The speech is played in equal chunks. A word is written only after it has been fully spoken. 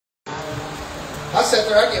I sit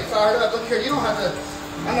there, I get fired up. Look here, you don't have to.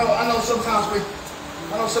 I know. Sometimes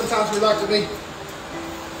we like to be.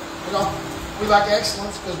 We like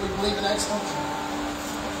excellence because we believe in excellence.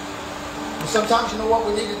 And sometimes, you know what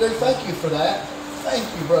we need to do? Thank you for that. Thank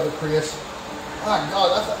you, Brother Chris. My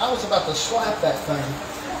God, I was about to slap that thing.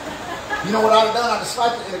 You know what I'd have done? I'd have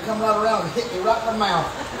slapped it and it'd come right around and hit me right in the mouth.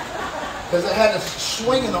 Because it had a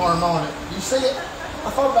swinging arm on it. You see it? I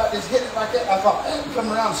thought about just hitting it like that. I thought, man, it'd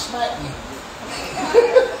come around and smack me.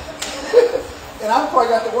 And I probably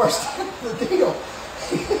got the worst of the deal.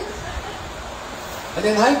 And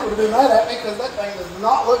then Hank would have been mad at me because that thing does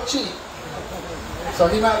not look cheap. So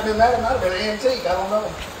he might have been mad. It might have been an antique. I don't know.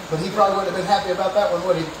 But he probably wouldn't have been happy about that one,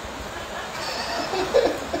 would he?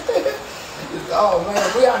 Oh, man.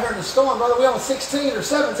 We out here in the storm, brother. We on 16 or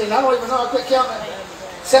 17. I don't even know. I quit counting.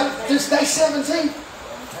 This day 17.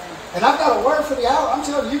 And I've got a word for the hour. I'm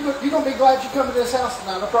telling you, you're going to be glad you come to this house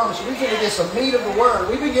tonight. I promise you. We're going to get some meat of the word.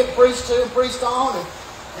 We've been getting preached to and preached on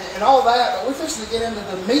and all that. But we're fixing to get into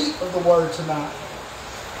the meat of the word tonight.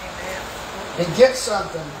 And get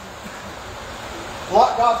something.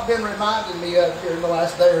 What God's been reminding me of here in the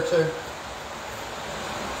last day or two.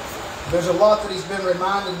 There's a lot that He's been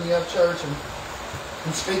reminding me of, church,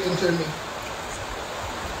 and speaking to me.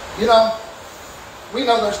 You know, we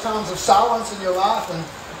know there's times of silence in your life, and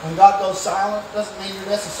when God goes silent, doesn't mean you're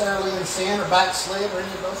necessarily in sin or backslid or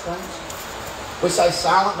any of those things. We say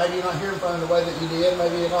silent, maybe you're not hearing from Him the way that you did,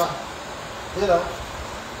 maybe you're not, you know.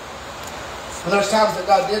 And there's times that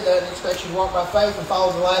God did that and He expects you to walk by faith and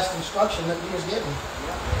follow the last instruction that He was given.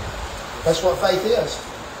 That's what faith is.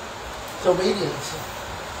 It's obedience.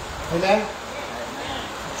 Amen?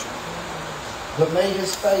 But may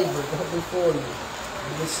His favor go before you,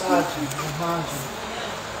 beside you, behind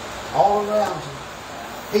you, all around you.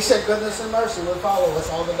 He said goodness and mercy will follow us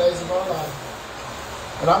all the days of our life.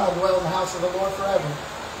 But I'm going to dwell in the house of the Lord forever.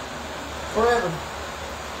 Forever.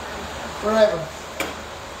 Forever.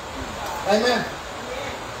 Amen.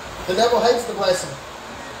 The devil hates the blessing.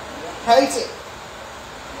 Hates it.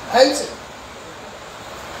 Hates it.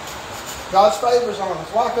 God's favor's on us.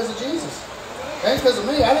 Why? Because of Jesus. It ain't because of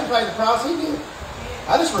me. I didn't pay the price. He did.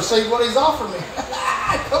 I just received what He's offered me.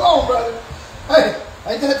 Come on, brother. Hey,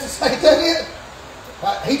 ain't that it?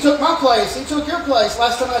 He took my place. He took your place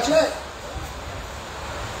last time I checked.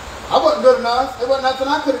 I wasn't good enough. There wasn't nothing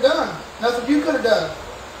I could have done. Nothing you could have done.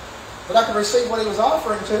 But I could receive what He was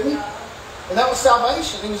offering to me. And that was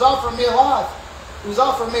salvation. He was offering me a life. He was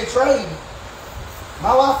offering me a trade.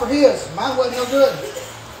 My life for His. Mine wasn't no good.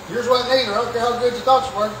 Yours wasn't either. I don't care how good you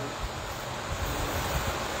thought you were.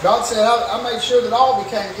 God said, I made sure that all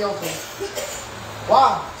became guilty.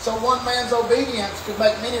 Why? So one man's obedience could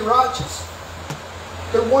make many righteous.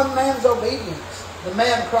 Through one man's obedience. The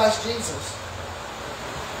man, Christ Jesus.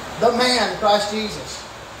 The man, Christ Jesus.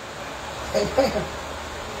 Amen.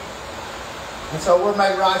 And so we're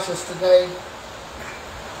made righteous today.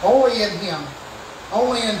 Only in Him.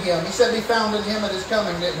 Only in Him. He said be found in Him at His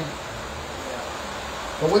coming, didn't He?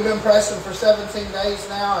 But we've been pressing for 17 days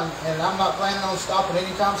now, and I'm not planning on stopping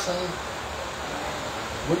anytime soon.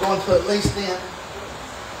 We're going to at least then.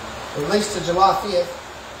 At least to July 5th.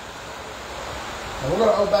 And we're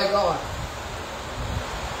going to obey God.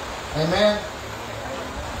 Amen.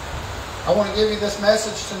 I want to give you this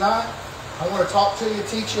message tonight. I want to talk to you,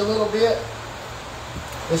 teach you a little bit.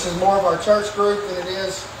 This is more of our church group than it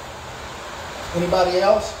is anybody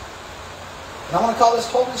else. And I want to call this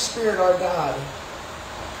Holy Spirit our guide.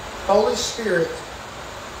 Holy Spirit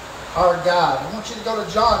our guide. I want you to go to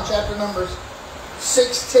John chapter number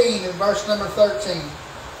 16 and verse number 13.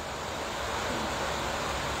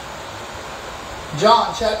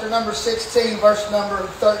 John chapter number 16 verse number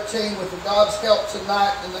 13. With God's help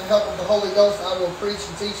tonight and the help of the Holy Ghost, I will preach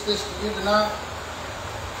and teach this to you tonight.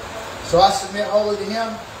 So I submit wholly to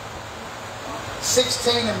Him.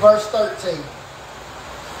 16 and verse 13.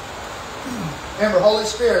 Remember, Holy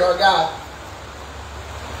Spirit, our guide.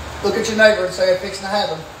 Look at your neighbor and say, it's fixing to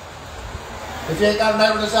happen. If you ain't got a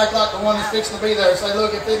neighbor that's act like the one that's fixing to be there, say,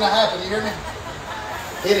 look, it's fixing to happen. You hear me?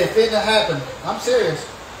 It is fixing to happen. I'm serious.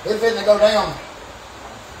 It's fixing to go down.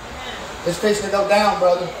 It's fixing to go down,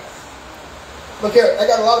 brother. Look here. They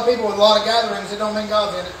got a lot of people with a lot of gatherings. It don't mean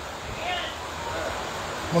God's in it.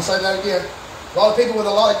 I'm going to say that again. A lot of people with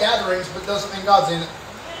a lot of gatherings, but doesn't mean God's in it.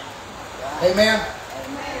 Amen.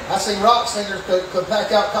 I've seen rock singers could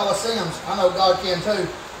pack out coliseums. I know God can too.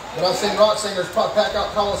 But I've seen rock singers pack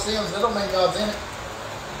out coliseums. That don't mean God's in it.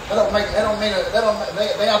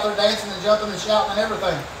 They out there dancing and jumping and shouting and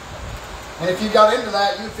everything. And if you got into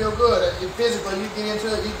that, you'd feel good. Physically, you'd get into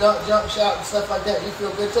it, you'd jump, shout, and stuff like that. You'd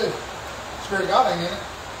feel good too. The Spirit of God ain't in it.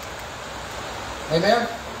 Amen?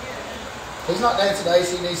 He's not dancing to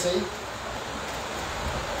AC/DC.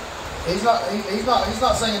 He's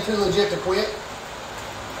not singing Too Legit to Quit.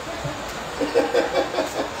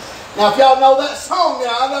 Now, if y'all know that song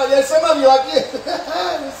now, I know there's some of you like this.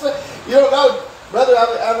 You don't know, brother.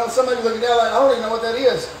 I know some of you looking down like, I don't even know what that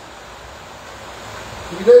is.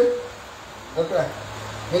 You do? Okay.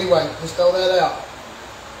 Anyway, just throw that out.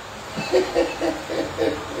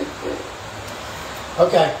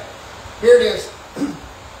 Okay. Here it is.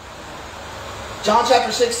 John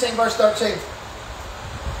chapter 16, verse 13.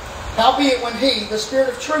 Howbeit when He, the Spirit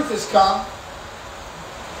of truth, is come,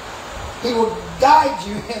 He will guide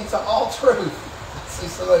you into all truth. I see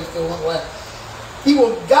somebody still want to laugh. He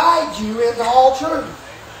will guide you into all truth.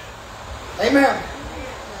 Amen.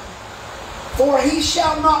 For He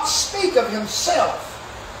shall not speak of Himself,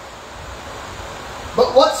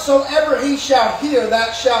 but whatsoever He shall hear,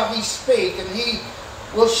 that shall He speak, and He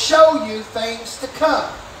will show you things to come.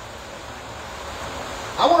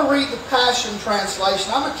 I want to read the Passion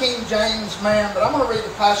Translation. I'm a King James man, but I'm going to read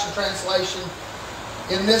the Passion Translation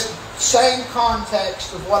in this same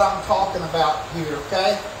context of what I'm talking about here,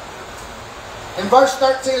 okay? In verse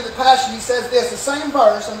 13 of the Passion, he says this, the same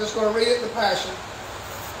verse, I'm just going to read it in the Passion.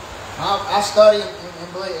 I study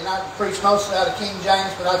and I preach mostly out of King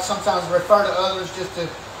James, but I sometimes refer to others just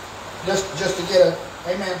to get a,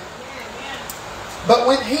 amen. But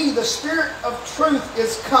when He, the Spirit of truth,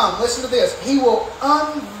 is come, listen to this, He will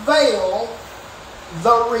unveil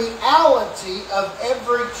the reality of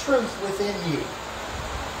every truth within you.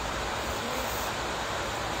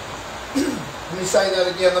 Let me say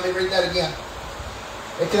that again. Let me read that again.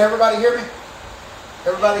 Hey, can everybody hear me?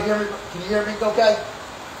 Everybody hear me? Can you hear me okay?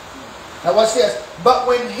 Now watch this. But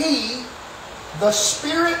when He, the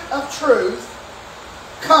Spirit of truth,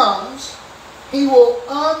 comes, He will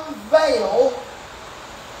unveil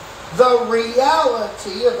the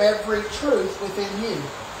reality of every truth within you.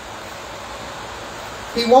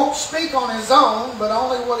 He won't speak on His own, but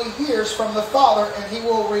only what He hears from the Father, and He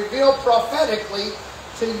will reveal prophetically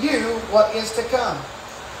to you what is to come.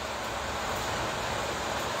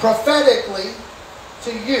 Prophetically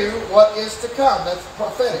to you what is to come. That's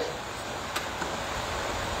prophetic.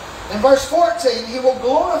 In verse 14, He will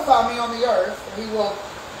glorify me on the earth, and He will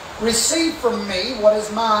receive from me what is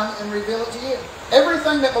mine and reveal it to you.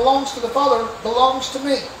 Everything that belongs to the Father belongs to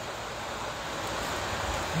me.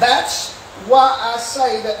 That's why I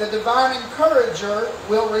say that the divine encourager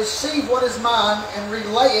will receive what is mine and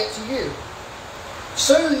relay it to you.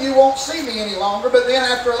 Soon you won't see me any longer, but then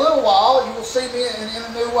after a little while you will see me in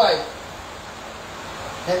a new way.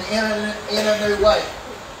 And in a new way.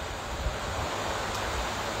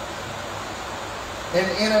 And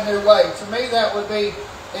in a new way. To me that would be,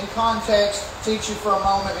 in context, teach you for a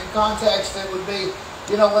moment, in context it would be,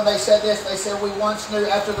 you know, when they said this, they said we once knew,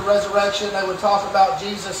 after the resurrection, they would talk about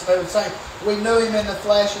Jesus, they would say, we knew Him in the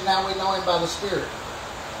flesh and now we know Him by the Spirit.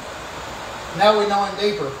 Now we know Him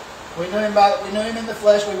deeper. We knew Him in the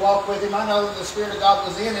flesh, we walked with Him. I know that the Spirit of God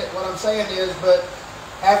was in it. What I'm saying is, but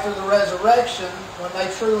after the resurrection, when they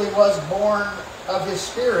truly was born of His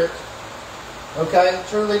Spirit, okay,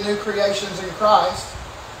 truly new creations in Christ,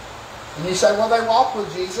 and you say, well, they walked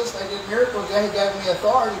with Jesus, they did miracles, yeah, He gave them the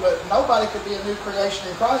authority, but nobody could be a new creation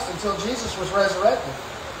in Christ until Jesus was resurrected.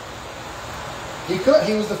 He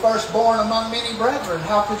was the firstborn among many brethren.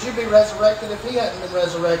 How could you be resurrected if He hadn't been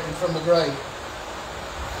resurrected from the grave?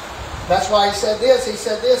 That's why He said this. He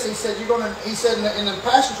said in the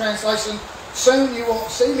Passion Translation, soon you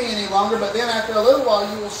won't see me any longer, but then after a little while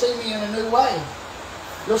you will see me in a new way.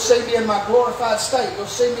 You'll see me in my glorified state. You'll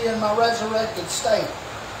see me in my resurrected state.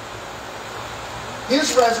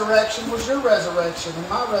 His resurrection was your resurrection and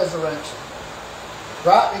my resurrection.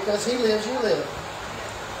 Right? Because He lives, you live.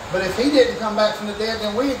 But if He didn't come back from the dead,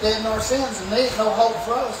 then we are dead in our sins and there ain't no hope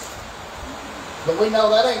for us. But we know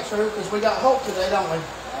that ain't true because we got hope today, don't we?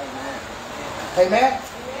 Amen?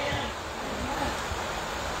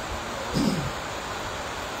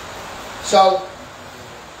 So,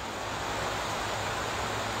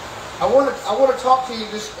 I want to talk to you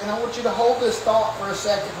just, and I want you to hold this thought for a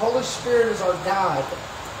second. Holy Spirit is our guide.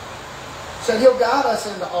 So He'll guide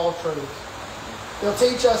us into all truth. He'll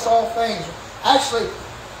teach us all things. Actually,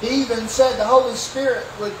 He even said the Holy Spirit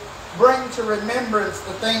would bring to remembrance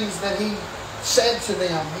the things that He said to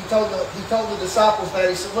them. He told the disciples that.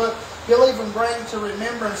 He said, look, He'll even bring to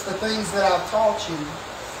remembrance the things that I've taught you.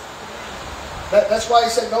 That's why He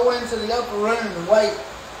said, go into the upper room and wait.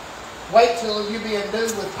 Wait till you be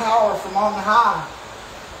endued with power from on high.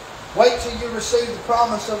 Wait till you receive the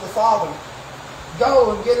promise of the Father.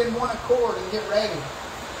 Go and get in one accord and get ready.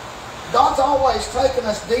 God's always taking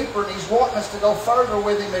us deeper, and He's wanting us to go further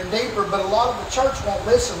with Him and deeper, but a lot of the church won't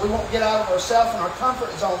listen. We won't get out of ourselves and our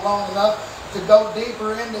comfort zone long enough to go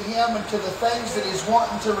deeper into Him and to the things that He's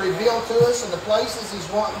wanting to reveal to us and the places He's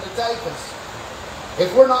wanting to take us.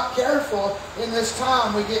 If we're not careful in this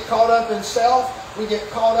time, we get caught up in self, we get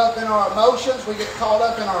caught up in our emotions, we get caught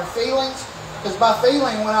up in our feelings. Because by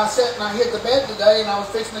feeling, when I sat and I hit the bed today and I was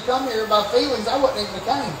fixing to come here, by feelings, I wouldn't even have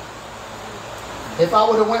came. If I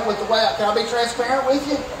would have went with the way I... Can I be transparent with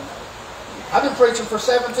you? I've been preaching for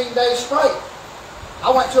 17 days straight.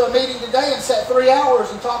 I went to a meeting today and sat 3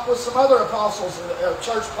 hours and talked with some other apostles,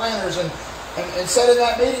 church planners, and sat in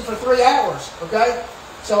that meeting for 3 hours. Okay?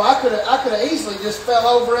 So I could have easily just fell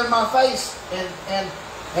over in my face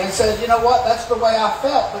and said, you know what, that's the way I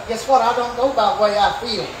felt. But guess what? I don't go by the way I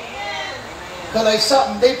feel. Because there's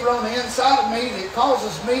something deeper on the inside of me that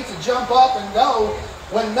causes me to jump up and go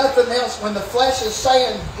when nothing else, when the flesh is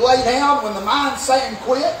saying lay down, when the mind's saying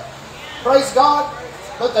quit. Praise God.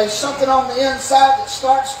 But there's something on the inside that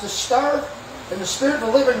starts to stir, and the Spirit of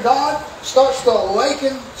the living God starts to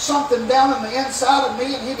awaken something down in the inside of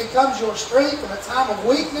me, and He becomes your strength in a time of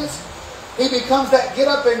weakness. He becomes that get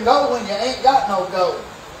up and go when you ain't got no go.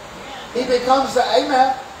 He becomes that,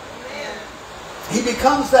 amen. He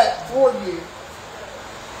becomes that for you.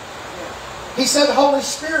 He said, Holy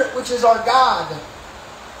Spirit, which is our guide.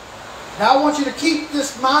 Now I want you to keep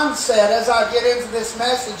this mindset as I get into this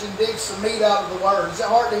message and dig some meat out of the Word. Is that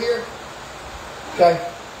hard to hear? Okay.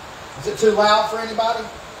 Is it too loud for anybody?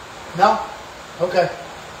 No? Okay.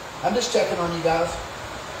 I'm just checking on you guys.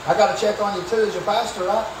 I got to check on you too as your pastor,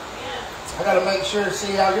 right? I got to make sure to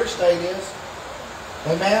see how your state is.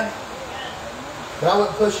 Amen? But I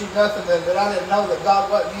wouldn't push you nothing that I didn't know that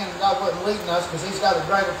God wasn't in and God wasn't leading us, because He's got a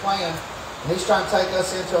greater plan. And He's trying to take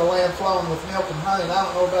us into a land flowing with milk and honey. And I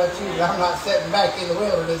don't know about you, but I'm not sitting back in the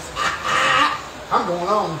wilderness. I'm going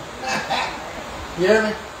on. You hear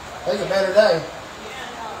me? It's a better day.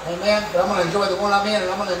 Amen. But I'm going to enjoy the one I'm in, and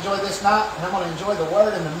I'm going to enjoy this night, and I'm going to enjoy the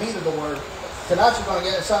Word and the meat of the Word. Tonight you're going to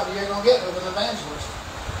get something you ain't going to get with an evangelist.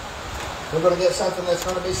 We're going to get something that's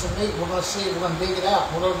going to be some meat. We're going to see it. We're going to dig it out.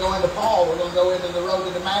 We're going to go into Paul. We're going to go into the road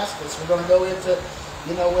to Damascus. We're going to go into,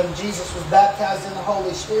 when Jesus was baptized in the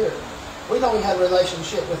Holy Spirit. We know He had a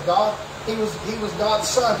relationship with God. He was God's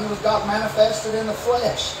Son. He was God manifested in the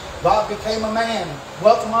flesh. God became a man,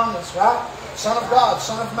 dwelt among us, right? Son of God,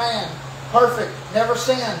 Son of man, perfect, never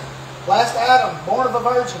sinned. Last Adam, born of a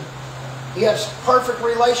virgin. He has perfect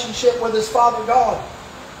relationship with His Father God.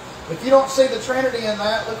 If you don't see the Trinity in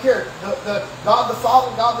that, look here. The God the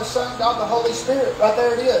Father, God the Son, God the Holy Spirit. Right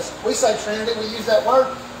there it is. We say Trinity, we use that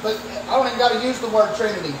word, but I don't even got to use the word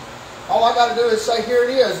Trinity. All I got to do is say, here it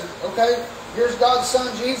is. Okay? Here's God's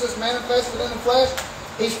Son, Jesus, manifested in the flesh.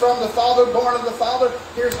 He's from the Father, born of the Father.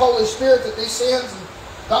 Here's Holy Spirit that descends, and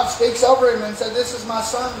God speaks over Him and said, this is my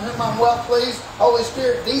Son, in whom I'm well pleased. Holy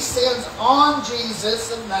Spirit descends on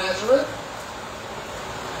Jesus of Nazareth.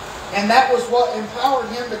 And that was what empowered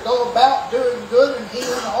Him to go about doing good and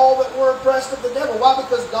healing all that were oppressed of the devil. Why?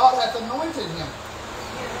 Because God hath anointed Him.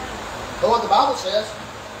 But what the Bible says,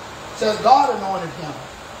 it says God anointed Him.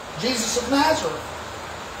 Jesus of Nazareth,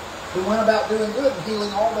 who went about doing good and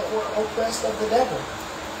healing all that were oppressed of the devil.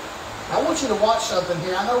 I want you to watch something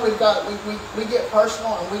here. I know we get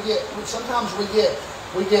personal, and sometimes we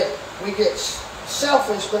get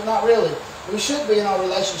selfish, but not really. We should be in our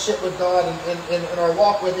relationship with God and in our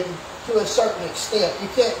walk with Him to a certain extent. You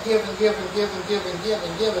can't give and give and give and give and give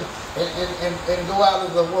and give and go out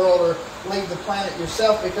of the world or leave the planet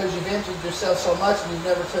yourself, because you've emptied yourself so much and you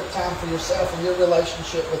never took time for yourself and your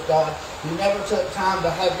relationship with God. You never took time to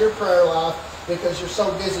have your prayer life because you're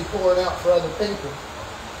so busy pouring out for other people.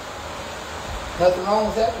 Nothing wrong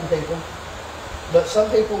with helping people, but some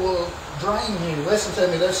people will drain you. Listen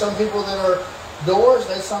to me. There's some people that are doors.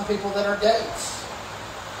 There's some people that are gates.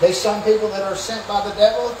 There's some people that are sent by the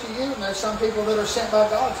devil to you, and there's some people that are sent by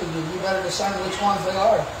God to you. You better discern which ones they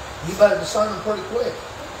are. You better discern them pretty quick,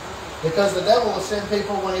 because the devil will send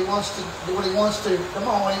people when he wants to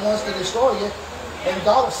destroy you, and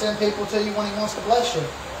God will send people to you when He wants to bless you.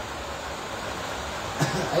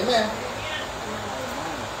 Amen.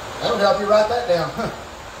 That'll help you write that down.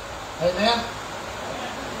 Amen.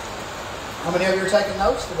 How many of you are taking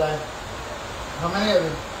notes today? How many of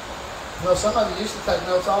you? Well, some of you used to take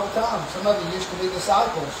notes all the time. Some of you used to be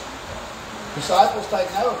disciples. Disciples take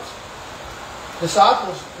notes.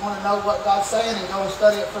 Disciples want to know what God's saying and go and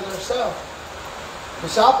study it for themselves.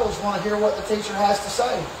 Disciples want to hear what the teacher has to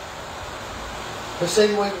say. But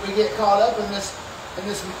see, we get caught up in this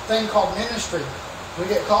thing called ministry. We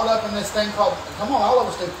get caught up in this thing called, come on, all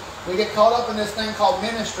of us do. We get caught up in this thing called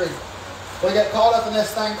ministry. We get caught up in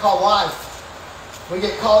this thing called life. We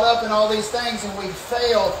get caught up in all these things and we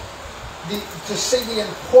fail to see the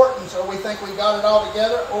importance, or we think we got it all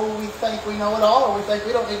together, or we think we know it all, or we think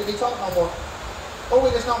we don't need to be taught no more. Or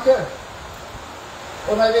we just don't care.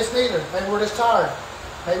 Or maybe it's neither. Maybe we're just tired.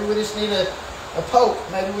 Maybe we just need a poke.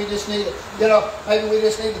 Maybe we just need, maybe we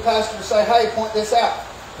just need the pastor to say, hey, point this out,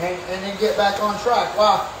 and then get back on track.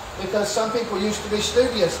 Why? Because some people used to be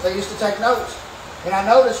studious. They used to take notes. And I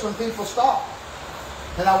noticed when people stop.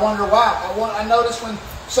 And I wonder why. I noticed when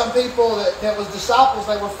some people that was disciples,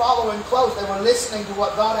 they were following close. They were listening to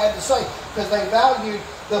what God had to say because they valued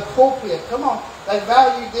the pulpit. Come on. They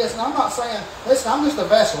valued this. And I'm not saying, listen, I'm just a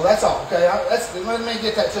vessel. That's all. Okay? Let me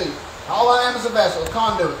get that to you. All I am is a vessel, a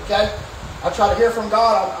conduit. Okay? I try to hear from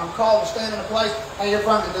God. I'm called to stand in a place and hear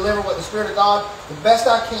from Him and deliver what the Spirit of God, the best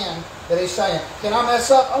I can, that He's saying. Can I mess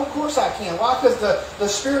up? Oh, of course I can. Why? Because the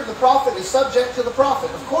spirit of the prophet is subject to the prophet.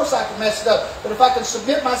 Of course I can mess it up. But if I can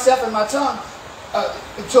submit myself and my tongue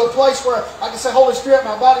to a place where I can say, Holy Spirit,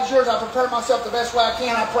 my body's yours. I prepare myself the best way I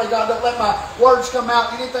can. I pray, God, don't let my words come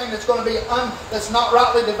out. Anything that's going to be that's not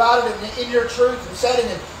rightly divided in your truth and setting,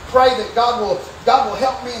 and pray that God will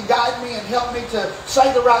help me and guide me and help me to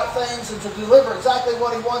say the right things and to deliver exactly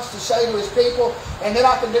what He wants to say to His people. And then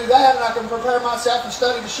I can do that, and I can prepare myself and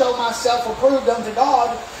study to show myself approved unto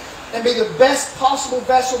God and be the best possible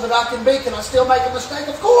vessel that I can be. Can I still make a mistake?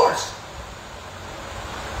 Of course.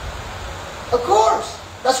 Of course.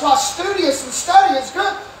 That's why studious and study is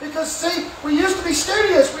good. Because, see, we used to be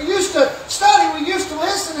studious. We used to study. We used to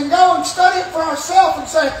listen and go and study it for ourselves and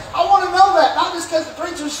say, I want to know that. Not just because the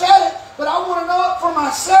preacher said it, but I want to know it for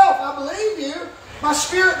myself. I believe you. My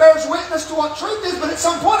spirit bears witness to what truth is, but at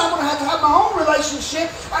some point I'm going to have my own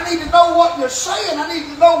relationship. I need to know what you're saying. I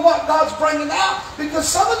need to know what God's bringing out. Because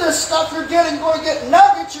some of this stuff you're going to get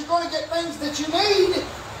nuggets. You're going to get things that you need.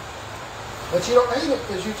 But you don't need it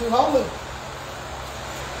because you're too holy.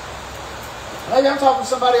 Maybe I'm talking to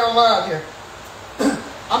somebody online here.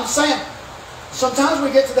 I'm saying, sometimes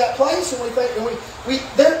we get to that place and we think,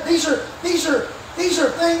 these are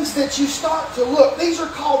things that you start to look. These are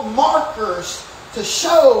called markers to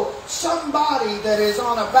show somebody that is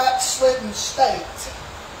on a backslidden state.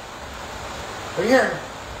 Are you hearing me?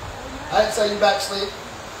 I didn't say you backslid.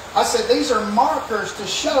 I said these are markers to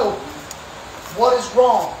show what is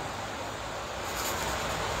wrong.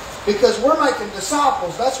 Because we're making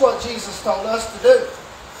disciples. That's what Jesus told us to do.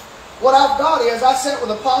 What I've got is, I sit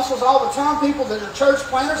with apostles all the time, people that are church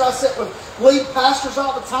planners. I sit with lead pastors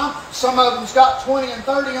all the time. Some of them's got 20 and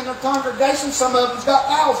 30 in their congregation. Some of them's got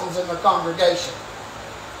thousands in their congregation.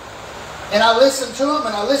 And I listen to them,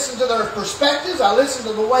 and I listen to their perspectives. I listen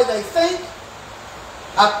to the way they think.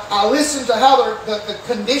 I listen to how the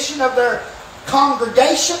condition of their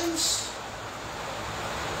congregations.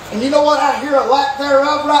 And you know what I hear a lack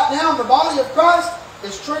thereof right now in the body of Christ?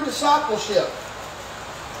 Is true discipleship.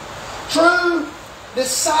 True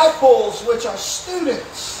disciples, which are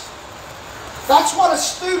students. That's what a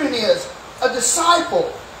student is. A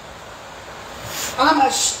disciple. I'm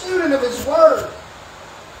a student of His Word.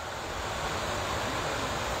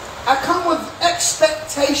 I come with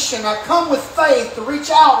expectation. I come with faith to reach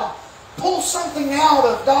out and pull something out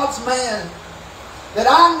of God's man that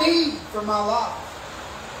I need for my life.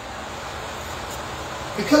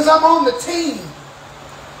 Because I'm on the team.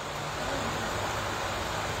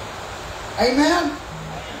 Amen?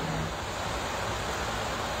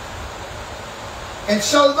 And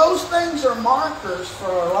so those things are markers for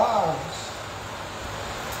our lives.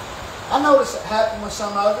 I notice it happen with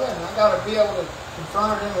some of you, and I've got to be able to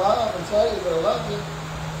confront it in love and tell you that I love you.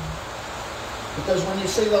 Because when you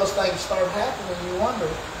see those things start happening, you wonder.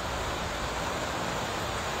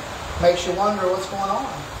 Makes you wonder what's going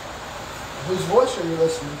on. Whose voice are you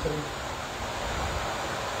listening to?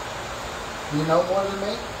 You know more than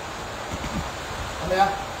me? I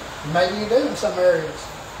mean, maybe you do in some areas.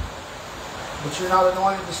 But you're not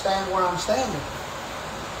anointed to stand where I'm standing.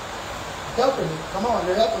 Helping you. Come on,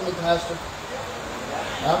 you're helping me, Pastor.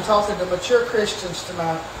 I'm talking to mature Christians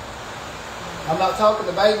tonight. I'm not talking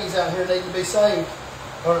to babies out here needing to be saved.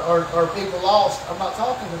 Or people lost. I'm not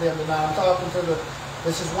talking to them tonight. I'm talking to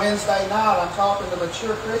this is Wednesday night. I'm talking to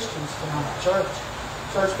mature Christians tonight.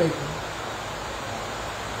 Church people.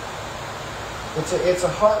 It's a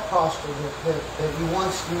heart posture that you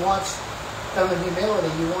once come in humility,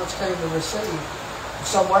 you once came to receive.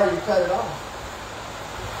 Somewhere you cut it off.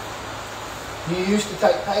 You used to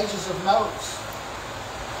take pages of notes.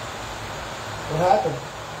 What happened?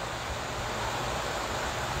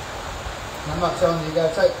 I'm not telling you got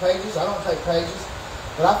to take pages. I don't take pages.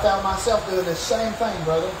 But I found myself doing this same thing,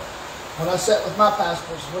 brother. When I sat with my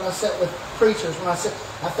pastors, when I sat with preachers,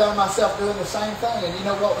 I found myself doing the same thing. And you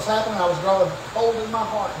know what was happening? I was growing cold in my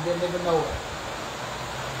heart and didn't even know it.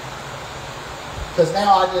 Because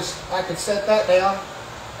now I could set that down.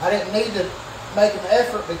 I didn't need to make an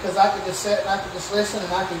effort because I could just sit and I could just listen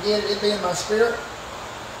and I could get it. It'd be in my spirit.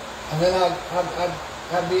 And then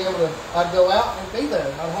I'd be able to, I'd go out and it'd be there.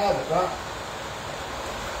 I'd have it, right?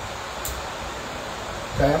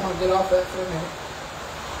 Okay, I'm going to get off that for a minute.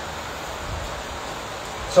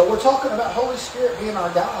 So we're talking about Holy Spirit being our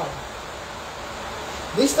guide.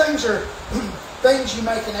 These things are things you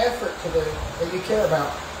make an effort to do, that you care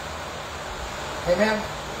about. Amen?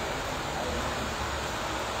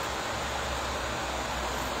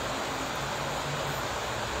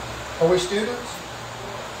 Are we students?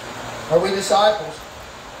 Are we disciples?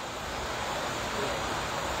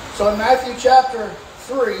 So in Matthew chapter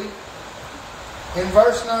 3, in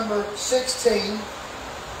verse number 16,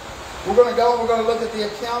 we're going to go and we're going to look at the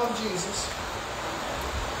account of Jesus.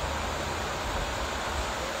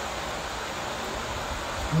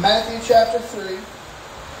 Matthew chapter 3.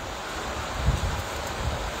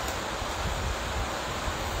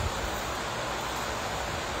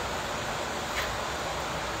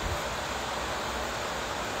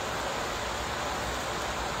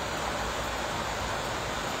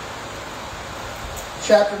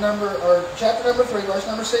 Chapter number 3, verse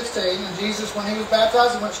number 16. And Jesus, when he was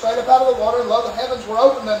baptized, he went straight up out of the water, and lo, the heavens were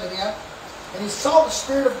opened unto him, and he saw the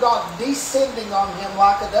Spirit of God descending on him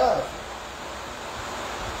like a dove,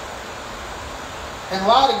 and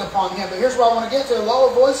lighting upon him. But here's what I want to get to. A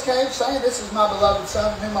lower voice came, saying, This is my beloved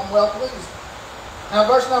Son, in whom I'm well pleased. Now,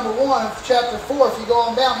 verse number 1 of chapter 4, if you go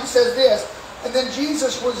on down, he says this, And then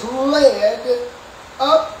Jesus was led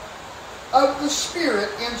up of the Spirit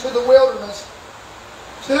into the wilderness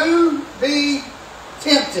to be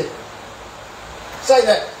tempted. Say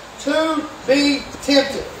that. To be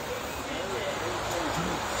tempted.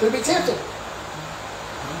 To be tempted.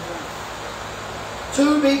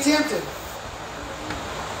 To be tempted.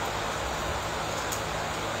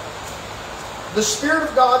 The Spirit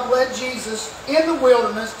of God led Jesus in the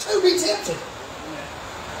wilderness to be tempted.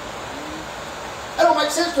 That don't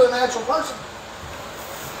make sense to a natural person.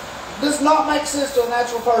 Does not make sense to a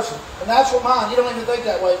natural person. A natural mind, you don't even think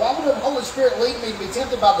that way. Why would the Holy Spirit lead me to be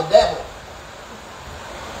tempted by the devil?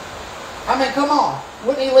 I mean, come on.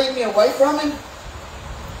 Wouldn't he lead me away from him?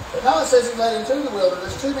 But no, it says he led him to the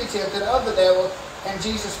wilderness to be tempted of the devil, and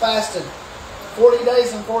Jesus fasted 40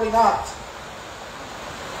 days and 40 nights.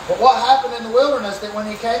 But what happened in the wilderness, that when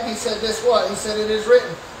he came, he said this what? He said, It is written.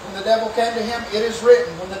 When the devil came to him, it is written.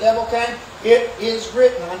 When the devil came, it is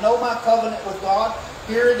written. I know my covenant with God.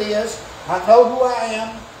 Here it is. I know who I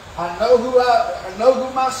am. I know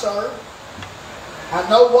whom I serve. I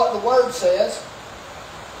know what the Word says.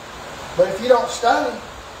 But if you don't study,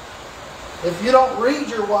 if you don't read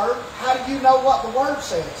your Word, how do you know what the Word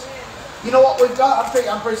says? You know what we've got?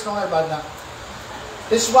 I'm preaching on everybody now.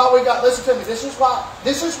 This is why we got, listen to me, this is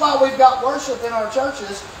why we've got worship in our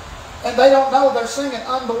churches, and they don't know they're singing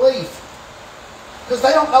unbelief. Because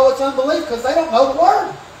they don't know it's unbelief, because they don't know the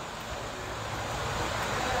Word.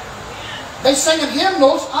 They singing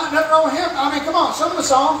hymnals. I never know hymn. I mean, come on, some of the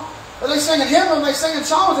songs, are they singing hymnals and they singing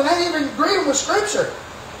songs and they ain't even agreeing with Scripture.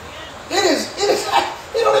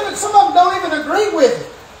 Some of them don't even agree with it.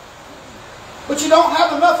 But you don't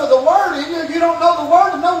have enough of the Word in you. You don't know the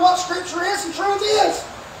Word to know what Scripture is and truth is.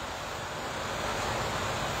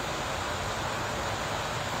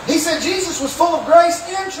 He said Jesus was full of grace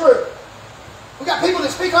and truth. We got people that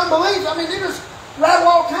speak unbelief. I mean, they just rattle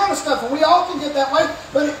all kind of stuff, and we all can get that way.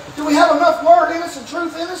 But do we have enough Word in us and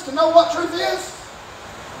truth in us to know what truth is?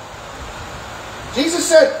 Jesus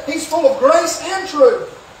said He's full of grace and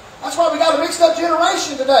truth. That's why we got a mixed up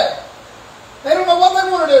generation today. They don't know what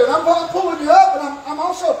they want to do. And I'm pulling you up, and I'm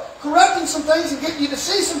also correcting some things and getting you to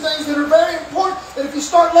see some things that are very important, that if you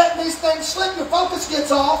start letting these things slip, your focus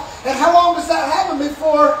gets off. And how long does that happen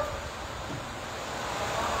before?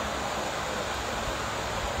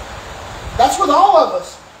 That's with all of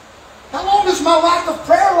us. How long does my lack of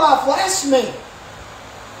prayer life last me?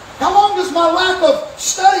 How long does my lack of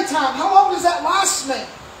study time, how long does that last me?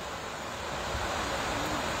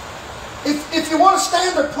 If you want to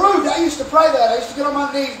stand approved, I used to pray that. I used to get on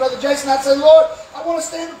my knees, Brother Jason, I'd say, Lord, I want to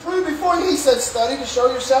stand approved before you. He said, study to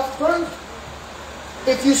show yourself approved.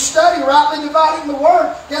 If you study rightly dividing the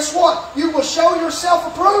Word, guess what? You will show yourself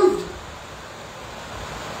approved.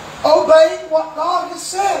 Obeying what God has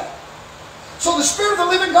said. So the Spirit of the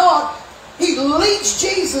living God, He leads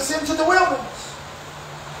Jesus into the wilderness.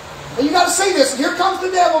 And you got to see this. And here comes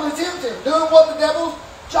the devil to tempt him, doing what the devil's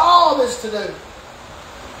job is to do.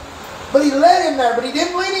 But He led him there. But He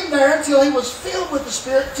didn't lead him there until he was filled with the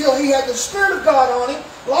Spirit, until he had the Spirit of God on him.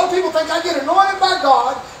 A lot of people think, I get anointed by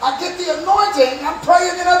God, I get the anointing, I'm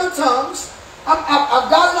praying in other tongues, I've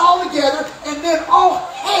got it all together, and then all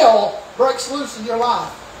hell breaks loose in your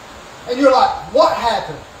life. And you're like, what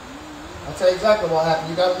happened? I'll tell you exactly what happened.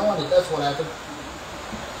 You got anointed. That's what happened.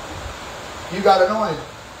 You got anointed.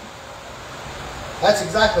 That's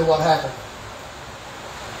exactly what happened.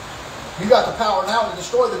 You got the power now to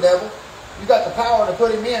destroy the devil. You got the power to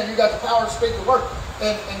put him in. You got the power to speak the word.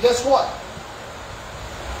 And guess what?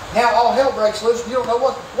 Now all hell breaks loose and you don't know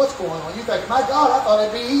what's going on. You think, my God, I thought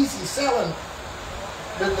it'd be easy selling.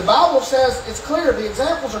 But the Bible says it's clear. The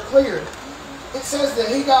examples are clear. It says that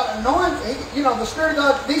he got anointed. The Spirit of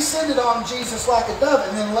God descended on Jesus like a dove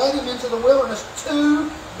and then led him into the wilderness to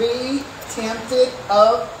be tempted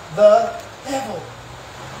of the devil.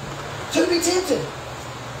 To be tempted.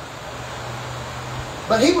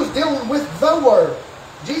 But he was dealing with the Word.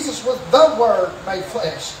 Jesus was the Word made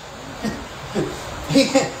flesh.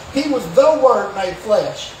 He was the Word made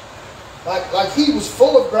flesh. Like He was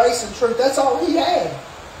full of grace and truth. That's all He had.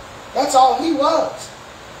 That's all He was.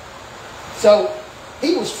 So,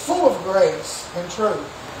 He was full of grace and truth.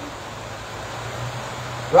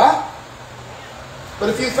 Right? But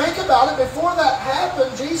if you think about it, before that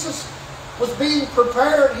happened, Jesus was being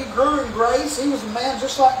prepared. He grew in grace. He was a man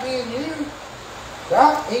just like me and you.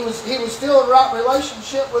 Right? He was still in right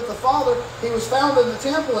relationship with the Father. He was found in the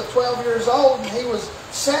temple at 12 years old, and He was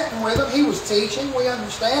sitting with them. He was teaching, we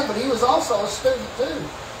understand, but He was also a student too.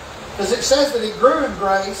 Because it says that He grew in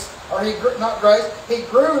grace, or He grew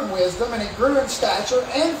in wisdom, and He grew in stature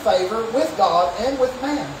and favor with God and with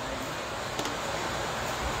man.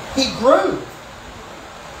 He grew.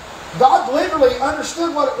 God literally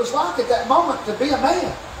understood what it was like at that moment to be a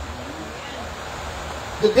man.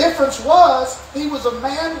 The difference was, he was a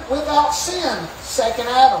man without sin. Second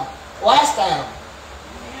Adam. Last Adam.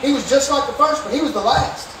 He was just like the first, but he was the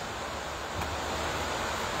last.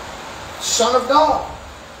 Son of God.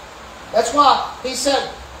 That's why he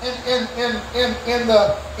said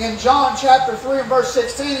in John chapter 3 and verse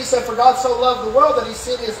 16, he said, for God so loved the world that He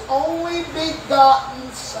sent His only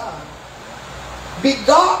begotten Son.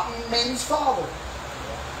 Begotten means father.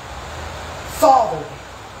 Father.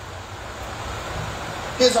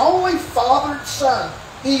 His only fathered Son.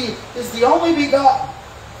 He is the only begotten.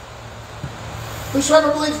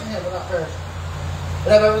 Whosoever believes in Him will not perish,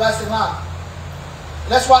 but have everlasting life.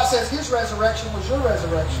 And that's why it says His resurrection was your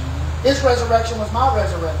resurrection. His resurrection was my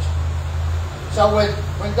resurrection. So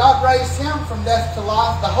when God raised Him from death to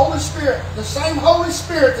life, the Holy Spirit, the same Holy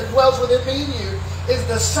Spirit that dwells within me and you, is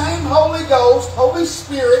the same Holy Ghost, Holy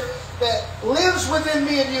Spirit, that lives within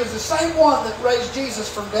me and you, is the same one that raised Jesus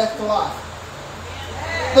from death to life.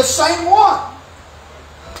 The same one.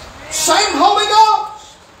 Same Holy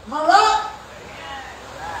Ghost. Am I right?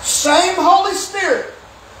 Same Holy Spirit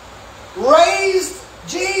raised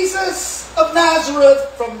Jesus of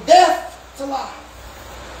Nazareth from death to life.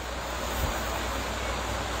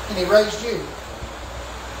 And He raised you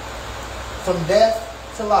from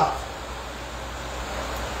death to life.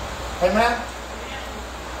 Amen?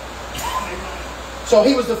 So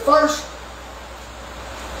He was the first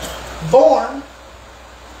born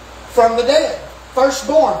from the dead.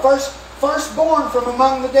 Firstborn. Firstborn from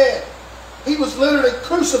among the dead. He was literally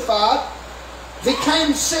crucified,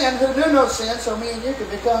 became sin who knew no sin, so me and you could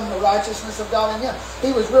become the righteousness of God in Him.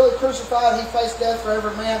 He was really crucified. He faced death for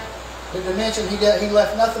every man. The dimension, He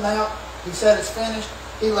left nothing out. He said it's finished.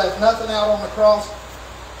 He left nothing out on the cross.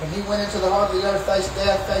 And He went into the heart of the earth, faced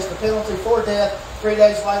death, faced the penalty for death. 3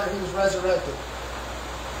 days later, He was resurrected.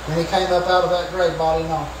 And He came up out of that grave, body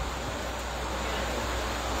and all.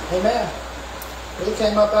 Amen. He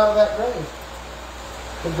came up out of that grave.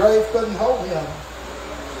 The grave couldn't hold Him.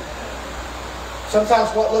 Sometimes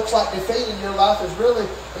what looks like defeat in your life is really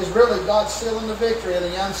God sealing the victory in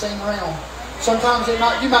the unseen realm. Sometimes you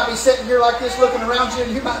might be sitting here like this looking around you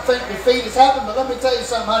and you might think defeat has happened, but let me tell you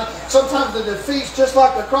something, honey. Sometimes the defeat's just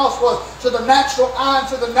like the cross was to the natural eye and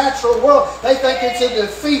to the natural world. They think it's a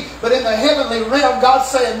defeat, but in the heavenly realm,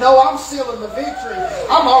 God's saying, no, I'm sealing the victory.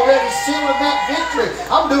 I'm already sealing that victory.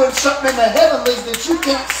 I'm doing something in the heavenlies that you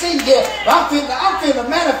can't see yet. I'm finna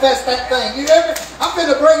manifest that thing. You hear me? I'm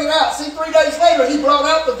finna bring it out. See, 3 days later, He brought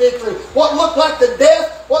out the victory. What looked like the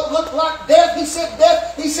death, what looked like death, He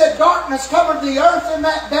said darkness covered the earth in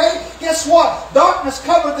that day. Guess what? Darkness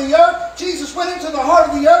covered the earth. Jesus went into the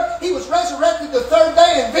heart of the earth. He was resurrected the third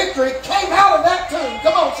day, and victory came out of that tomb.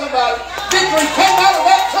 Come on, somebody. Victory came out of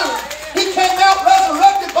that tomb. He came out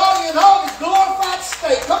resurrected, body and all, His glorified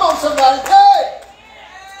state. Come on, somebody. Hey!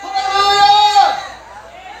 Hallelujah!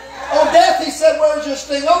 Oh,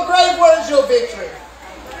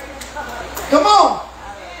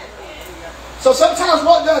 So sometimes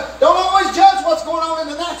don't always judge what's going on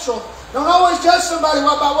in the natural. Don't always judge somebody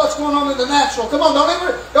about what's going on in the natural. Come on,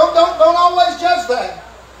 don't always judge that.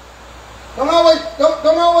 Don't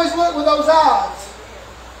always look with those eyes.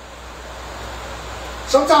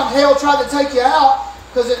 Sometimes hell tried to take you out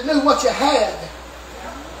because it knew what you had.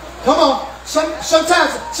 Come on.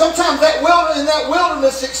 Sometimes in that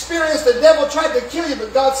wilderness experience, the devil tried to kill you,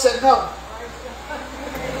 but God said no.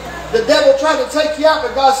 The devil tried to take you out,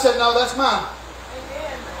 but God said, no, that's mine.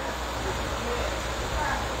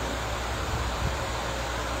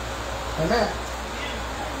 Amen.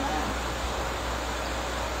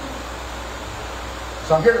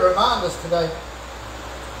 So I'm here to remind us today.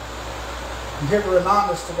 I'm here to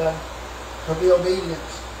remind us today of the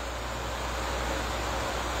obedience.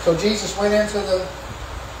 So Jesus went into the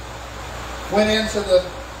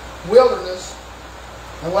wilderness.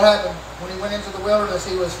 And what happened? When he went into the wilderness,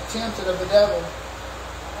 he was tempted of the devil.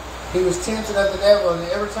 He was tempted of the devil. And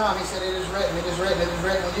every time he said, it is written, it is written, it is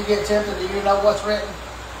written. When you get tempted, do you know what's written?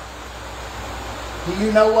 Do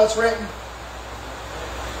you know what's written?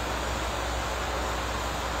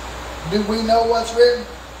 Do we know what's written?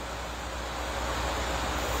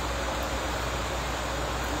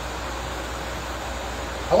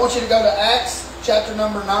 I want you to go to Acts chapter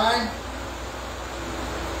number 9.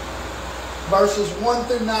 Verses 1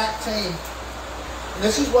 through 19. And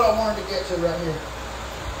this is what I wanted to get to right here.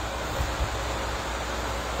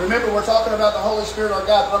 Remember, we're talking about the Holy Spirit, our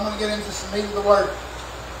God, but I'm going to get into some meat of the Word.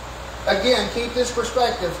 Again, keep this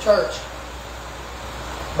perspective, church.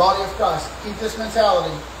 Body of Christ. Keep this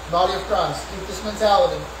mentality. Body of Christ. Keep this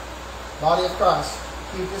mentality. Body of Christ.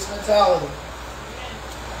 Keep this mentality.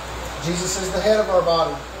 Jesus is the head of our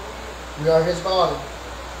body. We are His body.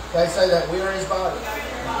 Okay, say that. We are His body.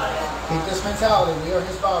 Keep this mentality. We are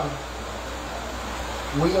His body.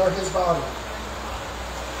 We are His body.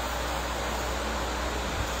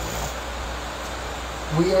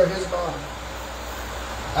 We are His body.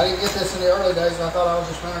 I didn't get this in the early days, and I thought I was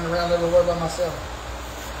just running around everywhere by myself.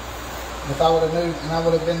 If I would have knew, and I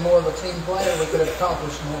would have been more of a team player, we could have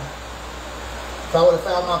accomplished more. If I would have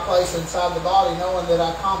found my place inside the body, knowing that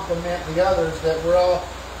I complement the others, that we're all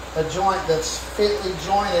a joint that's fitly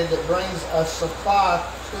jointed, that brings a supply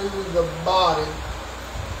to the body.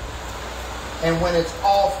 And when it's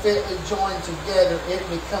all fitly joined together, it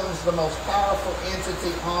becomes the most powerful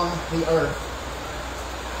entity on the earth.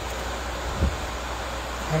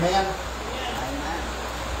 Amen?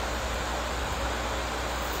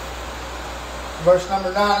 Verse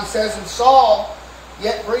number 9, he says, and Saul,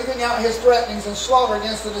 yet breathing out his threatenings and slaughter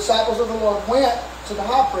against the disciples of the Lord, went to the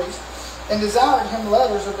high priest and desired him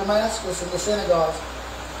letters of Damascus in the synagogues.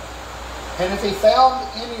 And if he found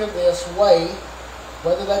any of this way,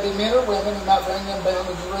 whether they be men or women, he might bring them bound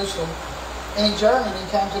to Jerusalem. And he journeyed and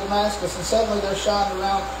came to Damascus, and suddenly there shined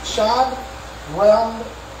round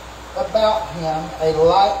about him a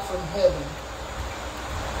light from heaven.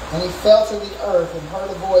 And he fell to the earth and heard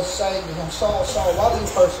a voice saying to him, Saul, Saul, why do you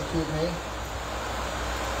persecute me?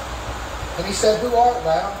 And he said, who art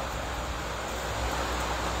thou?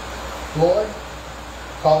 Lord.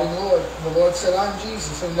 Called him Lord. And the Lord said, I am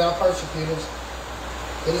Jesus, whom thou persecutest.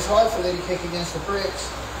 It is hard for thee to kick against the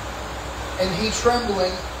pricks. And he,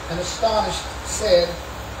 trembling and astonished, said,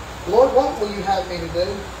 Lord, what will you have me to do?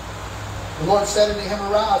 The Lord said unto him,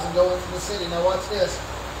 arise and go into the city. Now watch this.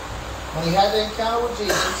 When he had the encounter with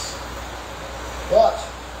Jesus, watch.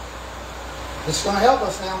 This is going to help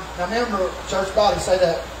us now. Now remember, church body, say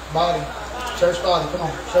that. Body. Church body. Come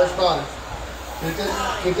on. Church body.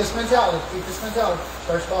 Keep this mentality. Keep this mentality.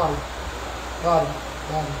 Church body. Body.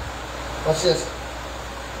 Body. Watch this.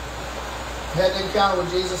 He had the encounter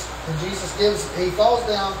with Jesus, and he falls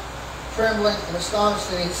down, trembling and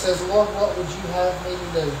astonished, and he says, Lord, what would you have me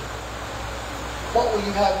to do? What will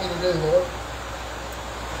you have me to do, Lord?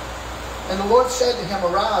 And the Lord said to him,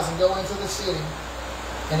 arise and go into the city,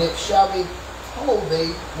 and it shall be told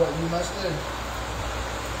thee what you must do.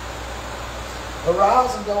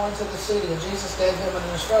 Arise and go into the city. And Jesus gave him an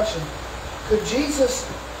instruction. Could Jesus,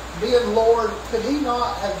 being Lord, could he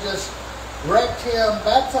not have just wrecked him,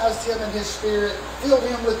 baptized him in his spirit, filled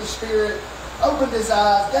him with the Spirit, opened his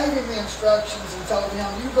eyes, gave him the instructions, and told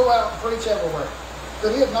him, you go out and preach everywhere?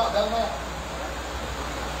 Could he have not done that?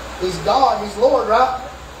 He's God, he's Lord, right?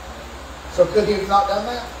 So could he have not done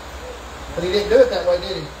that? But he didn't do it that way,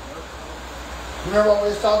 did he? You remember what we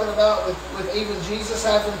was talking about with even Jesus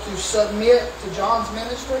having to submit to John's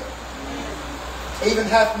ministry? Even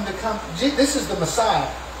having to come... This is the Messiah.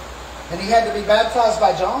 And he had to be baptized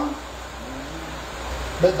by John?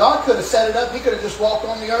 But God could have set it up. He could have just walked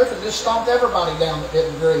on the earth and just stomped everybody down that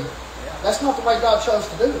didn't agree. That's not the way God chose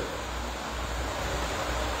to do it.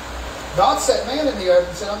 God set man in the earth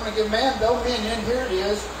and said, I'm going to give man dominion. Here it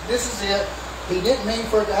is. This is it. He didn't mean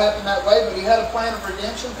for it to happen that way, but he had a plan of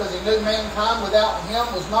redemption because he knew mankind without him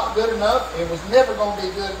was not good enough. It was never going to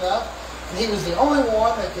be good enough. And he was the only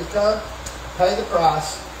one that could come pay the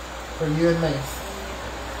price for you and me.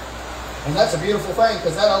 And that's a beautiful thing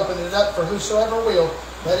because that opened it up for whosoever will,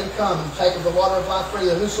 let him come and take of the water of life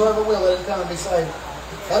freely. Whosoever will, let him come and be saved.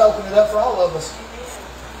 That opened it up for all of us.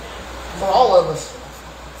 For all of us.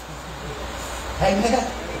 Amen.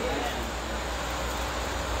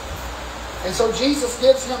 And so Jesus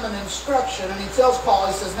gives him an instruction, and he tells Paul,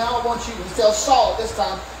 he says, now I want you, he tells Saul at this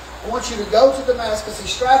time, I want you to go to Damascus. He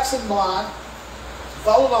strikes him blind.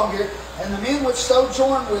 Follow along here. And the men which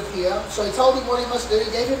sojourned with him, so he told him what he must do. He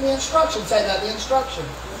gave him the instruction. Say that, the instruction.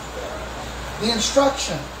 The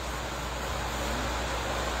instruction.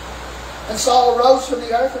 And Saul arose from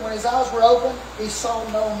the earth, and when his eyes were opened, he saw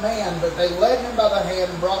no man, but they led him by the hand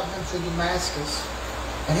and brought him to Damascus.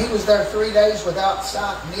 And he was there 3 days without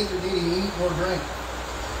sight, neither did he eat nor drink.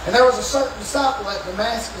 And there was a certain disciple at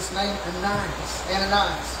Damascus named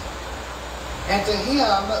Ananias. And to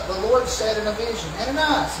him the Lord said in a vision,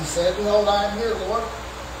 Ananias, he said, behold, I am here, Lord.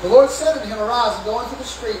 The Lord said unto him, arise and go into the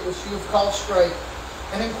street which you have called straight,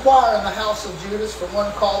 and inquire in the house of Judas for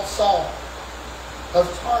one called Saul of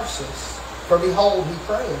Tarsus. For behold, he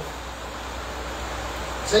prayeth.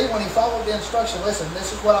 See, when he followed the instruction, listen,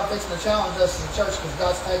 this is what I'm fixing to challenge us as a church because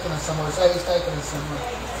God's taking us somewhere. Say he's taking us somewhere.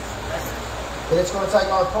 But it's going to take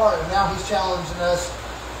our part, and now he's challenging us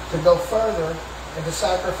to go further and to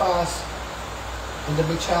sacrifice and to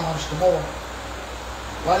be challenged more.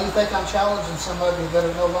 Why do you think I'm challenging some of you that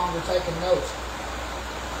are no longer taking notes?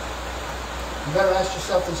 You better ask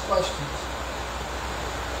yourself these questions.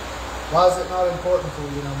 Why is it not important for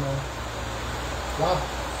you no more? Why?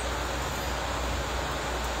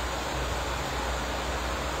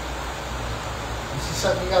 This is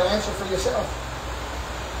something you got to answer for yourself.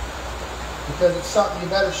 Because it's something you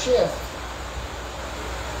better shift.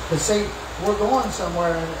 Because see, we're going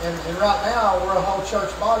somewhere, and right now we're a whole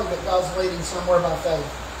church body that God's leading somewhere by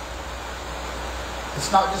faith.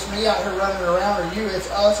 It's not just me out here running around or you, it's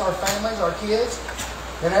us, our families, our kids,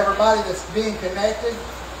 and everybody that's being connected.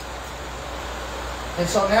 And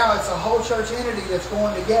so now it's a whole church entity that's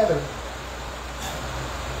going together.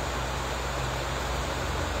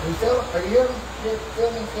 Are you feeling? Are you hearing me?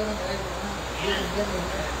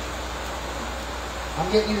 I'm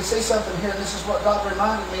getting you to see something here, and this is what God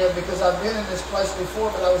reminded me of because I've been in this place before,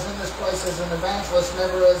 but I was in this place as an evangelist,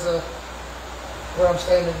 never as where I'm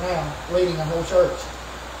standing now, leading a whole church.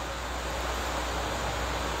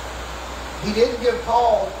 He didn't give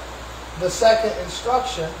Paul the second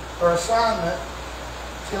instruction or assignment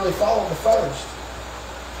till he followed the first.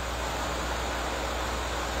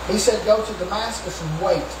 He said, go to Damascus and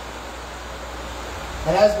wait.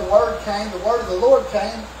 And as the word came, the word of the Lord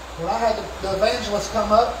came. When I had the evangelist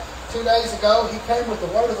come up 2 days ago, he came with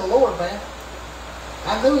the word of the Lord, man.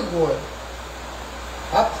 I knew he would.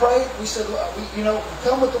 I prayed. We said,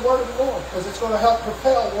 come with the word of the Lord because it's going to help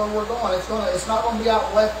propel where we're going. It's not going to be out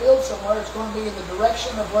in left field somewhere. It's going to be in the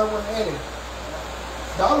direction of where we're headed.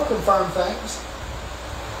 God will confirm things.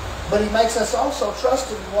 But he makes us also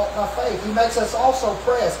trust and walk by faith. He makes us also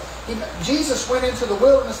press. Jesus went into the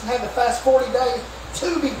wilderness and had to fast 40 days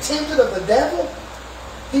to be tempted of the devil.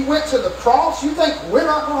 He went to the cross. You think we're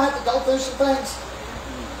not going to have to go through some things?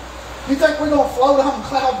 You think we're going to float on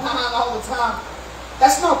cloud nine all the time?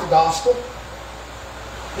 That's not the gospel.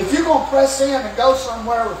 If you're going to press in and go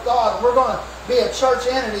somewhere with God, and we're going to be a church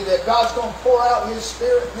entity that God's going to pour out His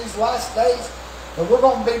Spirit in these last days, and we're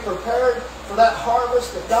going to be prepared for that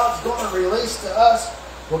harvest that God's going to release to us,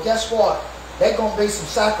 well, guess what? There's going to be some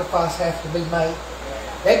sacrifice have to be made.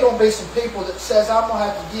 There's going to be some people that says, I'm going to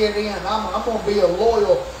have to get in. I'm going to be a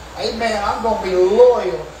loyal. Amen. I'm going to be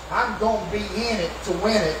loyal. I'm going to be in it to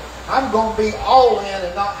win it. I'm going to be all in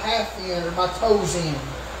and not half in or my toes in.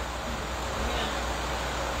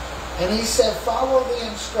 And he said, follow the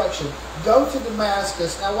instruction. Go to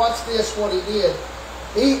Damascus. Now watch this, what he did.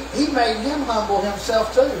 He made him humble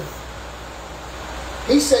himself too.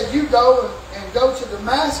 He said, you go and go to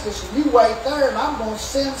Damascus and you wait there and I'm going to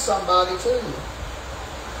send somebody to you.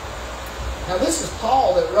 Now this is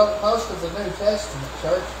Paul that wrote most of the New Testament,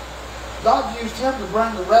 church. God used him to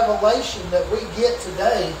bring the revelation that we get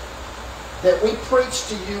today, that we preach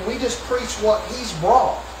to you. We just preach what he's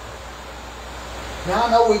brought. Now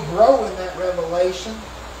I know we grow in that revelation,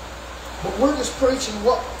 but we're just preaching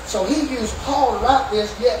what... So he used Paul to write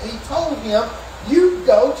this, yet he told him, you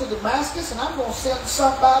go to Damascus and I'm going to send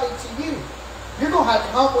somebody to you. You're going to have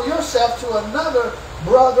to humble yourself to another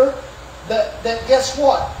brother that guess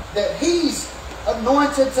what? That he's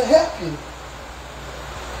anointed to help you.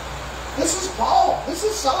 This is Paul. This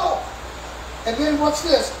is Saul. And then what's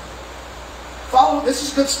this? Follow. This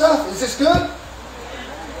is good stuff. Is this good?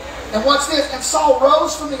 And what's this? And Saul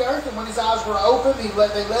rose from the earth, and when his eyes were opened, they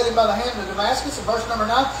led him by the hand to Damascus. In verse number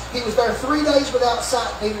 9, he was there 3 days without sight,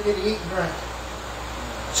 neither did he eat and drink.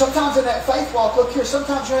 Sometimes in that faith walk, look here,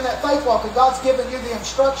 sometimes you're in that faith walk and God's given you the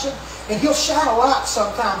instruction, and He'll shine a light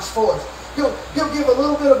sometimes forth. He'll give a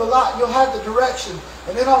little bit of a light, and you'll have the direction.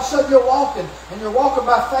 And then all of a sudden you're walking, and you're walking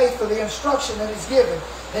by faith for the instruction that He's given.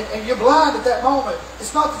 And you're blind at that moment.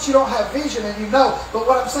 It's not that you don't have vision and you know, but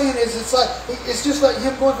what I'm saying is it's just like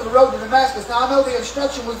him going to the road to Damascus. Now I know the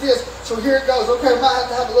instruction was this, so here it goes. Okay, I might have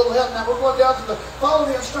to have a little help now. We're going down to follow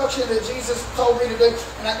the instruction that Jesus told me to do.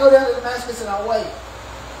 And I go down to Damascus and I wait.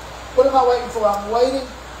 What am I waiting for? I'm waiting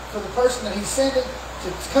for the person that He's sending to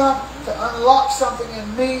come to unlock something in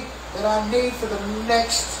me that I need for the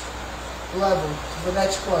next level, to the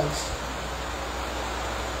next place.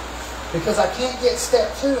 Because I can't get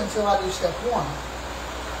step 2 until I do step 1.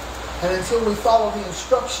 And until we follow the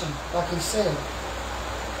instruction like He said.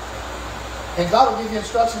 And God will give you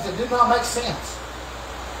instructions that do not make sense.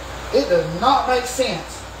 It does not make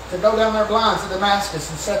sense to go down there blind to Damascus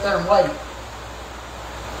and sit there and wait.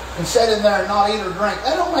 And sit in there and not eat or drink.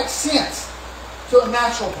 That don't make sense to a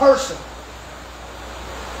natural person.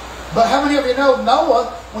 But how many of you know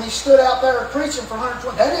Noah, when he stood out there preaching for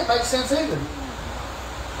 120, that didn't make sense either.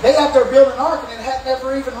 They out there building an ark and it had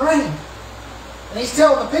never even rained. And he's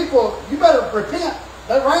telling the people, you better repent.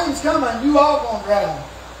 That rain's coming and you all going to drown.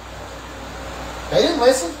 They didn't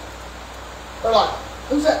listen. They're like,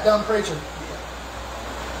 who's that dumb preacher?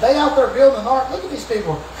 They out there building an ark. Look at these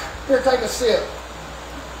people. Here, take a sip.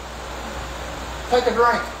 Take a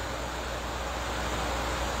drink.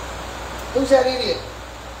 Who's that idiot?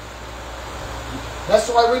 That's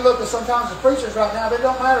the way we look at sometimes as preachers right now. It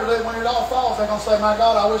don't matter when it all falls. They're going to say, my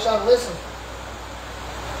God, I wish I'd listened.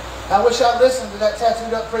 I wish I'd listened to that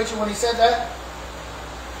tattooed up preacher when he said that.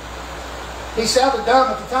 He sounded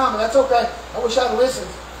dumb at the time, but that's okay. I wish I'd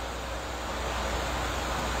listened.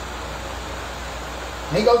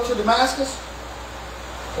 And he goes to Damascus.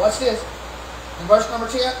 Watch this. In verse number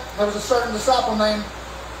 10, there was a certain disciple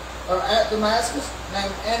at Damascus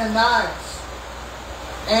named Ananias.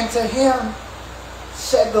 And to him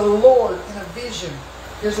said the Lord in a vision.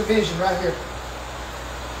 Here's a vision right here.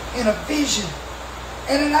 In a vision.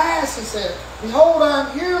 Ananias, he said, behold, I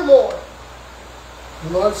am here, Lord.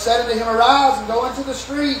 The Lord said unto him, arise and go into the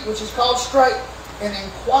street, which is called Straight, and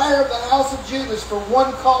inquire of the house of Judas for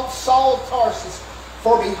one called Saul of Tarsus.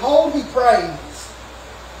 For behold, he prays.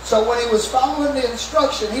 So when he was following the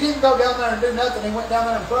instruction, he didn't go down there and do nothing. He went down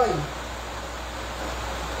there and prayed.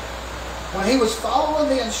 When he was following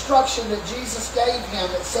the instruction that Jesus gave him,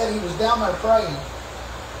 it said he was down there praying.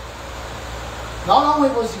 Not only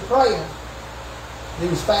was he praying, he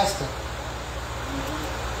was fasting.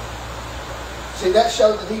 See, that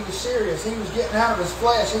showed that he was serious. He was getting out of his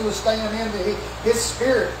flesh. He was staying into his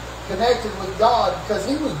spirit, connected with God, because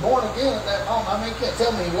he was born again at that moment. I mean, you can't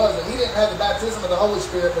tell me he wasn't. He didn't have the baptism of the Holy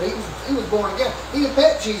Spirit, but he was born again. He had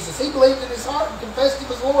met Jesus. He believed in his heart and confessed Him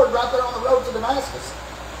as Lord right there on the road to Damascus.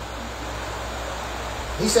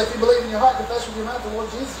 He said, if you believe in your heart, confess with your mouth the Lord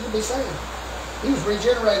Jesus, you'll be saved. He was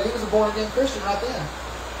regenerated. He was a born-again Christian right then.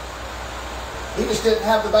 He just didn't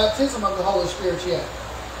have the baptism of the Holy Spirit yet.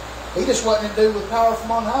 He just wasn't endued with power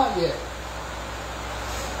from on high yet.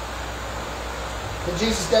 But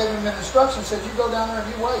Jesus gave him an instruction, said, you go down there and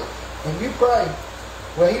you wait, and you pray.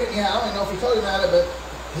 Well, he didn't, I don't even know if he told him about it, but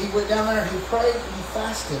he went down there and he prayed and he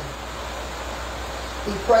fasted.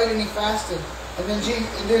 He prayed and he fasted. And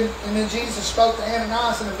then Jesus spoke to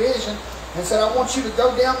Ananias in a vision and said, I want you to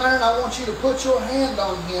go down there and I want you to put your hand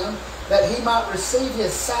on him that he might receive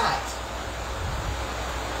his sight.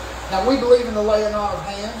 Now, we believe in the laying on of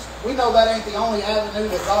hands. We know that ain't the only avenue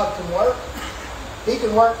that God can work. He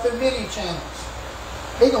can work through many channels.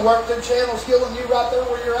 He can work through channels healing you right there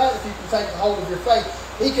where you're at if you can take a hold of your faith.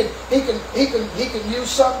 He can use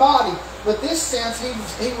somebody. But this sense,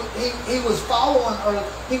 he was following, or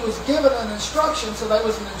he was given an instruction, so there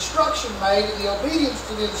was an instruction made, and the obedience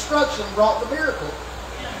to the instruction brought the miracle.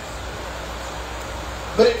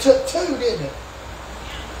 But it took two, didn't it?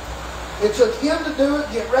 It took him to do it,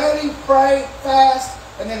 get ready, pray, fast,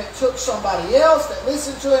 and then it took somebody else that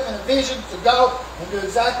listened to him in a vision to go and do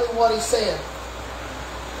exactly what he said.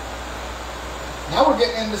 Now we're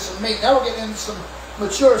getting into some meat. Now we're getting into some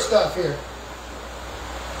mature stuff here.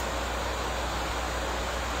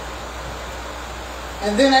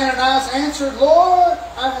 And then Ananias answered, Lord,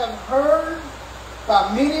 I have heard by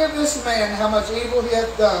many of this man how much evil he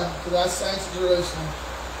hath done to thy saints of Jerusalem.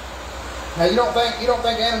 Now you don't think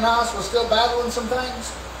Ananias was still battling some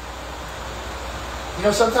things? You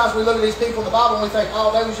know, sometimes we look at these people in the Bible and we think,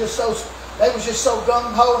 oh, they was just so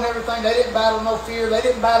gung-ho and everything. They didn't battle no fear. They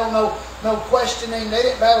didn't battle no questioning. They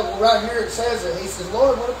didn't battle. Well, right here it says it. He says,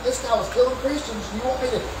 Lord, what if this guy was killing Christians? You want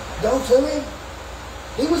me to go to him?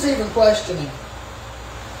 He was even questioning.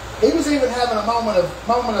 He was even having a moment of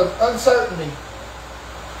uncertainty.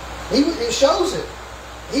 It shows it.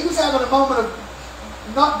 He was having a moment of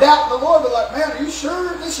not doubting the Lord, but like, man, are you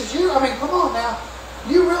sure this is you? I mean, come on now.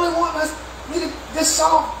 You really want this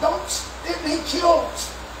Saul? Didn't he kill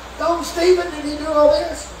Stephen? Did he do all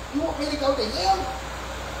this? You want me to go to him?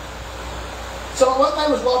 So when they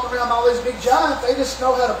was walking around all these big giants, they just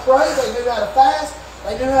know how to pray. They knew how to fast.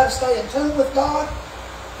 They knew how to stay in tune with God.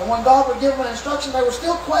 And when God would give them an instruction, they were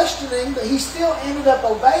still questioning, but he still ended up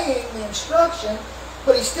obeying the instruction.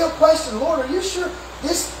 But he still questioned, Lord, are you sure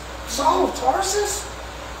this Saul of Tarsus?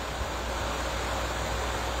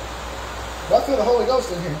 Well, I feel the Holy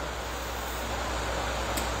Ghost in here.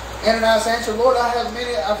 Ananias answered, Lord, I've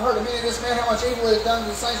heard of many of this man, how much evil he has done to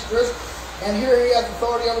the saints of Jerusalem. And here he hath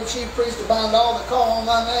authority over the chief priest to bind all that call on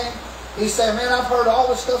thy name. He's saying, man, I've heard all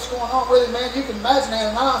this stuff's going on with him, man. You can imagine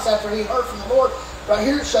Ananias after he heard from the Lord. Right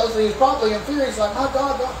here it shows that he's probably in fear. He's like, my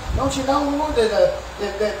God, don't you know, Lord, that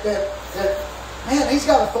man, he's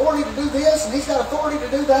got authority to do this and he's got authority to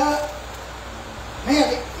do that.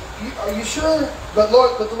 Man, are you sure? But the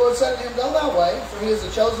Lord said to him, go thy way, for he is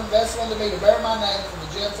a chosen vessel unto me to bear my name from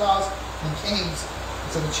the Gentiles and kings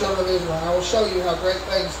and to the children of Israel. And I will show you how great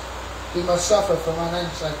things he must suffer for my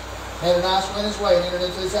name's sake. Ananias went his way and entered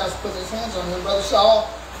into his house, put his hands on him. Brother Saul,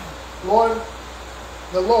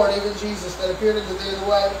 the Lord, even Jesus, that appeared unto thee in the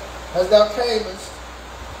way, as thou camest,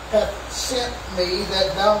 hath sent me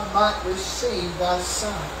that thou might receive thy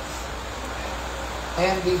sight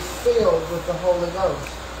and be filled with the Holy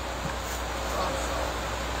Ghost.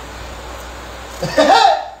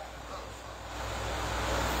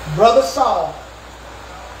 Brother Saul.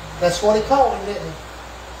 That's what he called him, didn't he?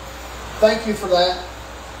 Thank you for that.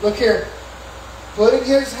 Look here. Putting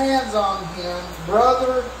his hands on him,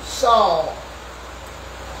 Brother Saul.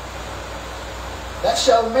 That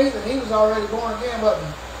showed me that he was already born again,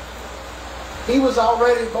 wasn't he? He was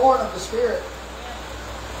already born of the Spirit.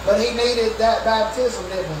 But he needed that baptism,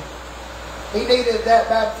 didn't he? He needed that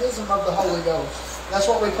baptism of the Holy Ghost. That's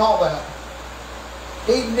what we call that.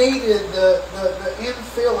 He needed the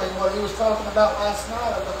infilling, what he was talking about last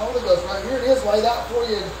night, of the Holy Ghost. Right here it is laid out for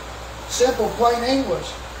you in simple, plain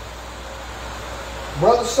English.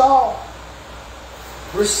 Brother Saul,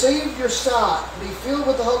 receive your sight, be filled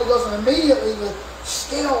with the Holy Ghost, and immediately the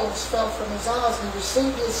scales fell from his eyes, and he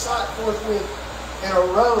received his sight forthwith and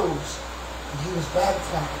arose, and he was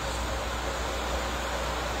baptized.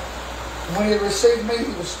 And when he had received me,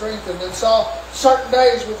 he was strengthened, and saw certain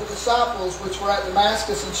days with the disciples which were at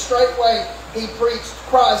Damascus, and straightway he preached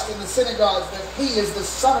Christ in the synagogues, that he is the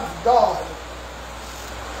Son of God.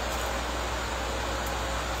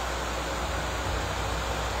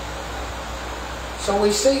 So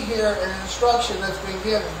we see here an instruction that's been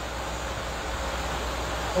given.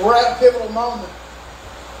 We're at a pivotal moment.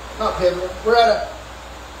 Not pivotal. We're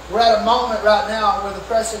at a moment right now where the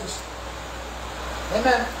pressings.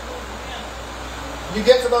 Amen. You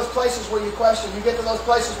get to those places where you question. You get to those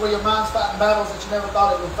places where your mind's fighting battles that you never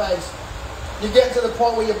thought it would face. You get to the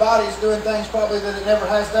point where your body is doing things probably that it never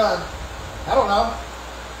has done. I don't know.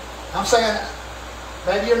 I'm saying,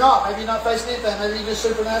 maybe you're not. Maybe you're not facing anything. Maybe you just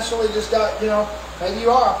supernaturally just got, maybe you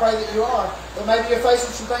are. I pray that you are. But maybe you're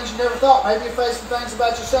facing some things you never thought. Maybe you're facing things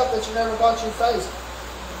about yourself that you never thought you'd face.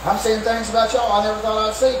 I'm seeing things about y'all I never thought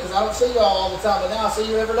I'd see, because I don't see y'all all the time, but now I see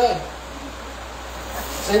you every day.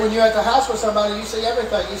 See, when you're at the house with somebody, you see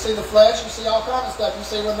everything. You see the flesh, you see all kinds of stuff. You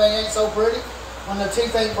see when they ain't so pretty, when their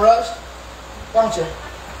teeth ain't brushed, don't you?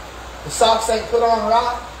 The socks ain't put on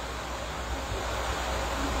right.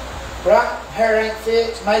 Right? Hair ain't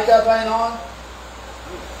fixed, makeup ain't on.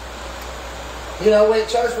 We at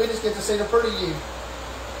church, we just get to see the pretty you.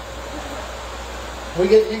 You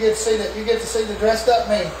get to see the dressed up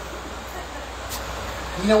me.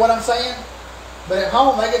 You know what I'm saying? But at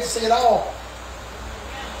home, they get to see it all.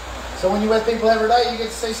 So when you're with people every day, you get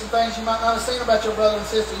to see some things you might not have seen about your brother and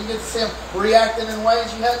sister. You get to see them reacting in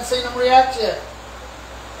ways you hadn't seen them react yet.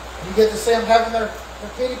 You get to see them having their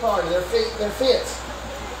pity party, their fits.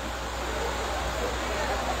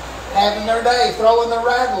 Having their day, throwing their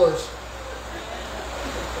rattlers.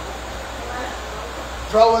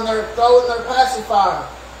 Throwing their pacifier.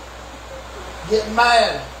 Getting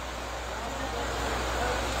mad.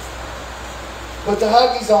 Put the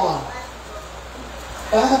Huggies on.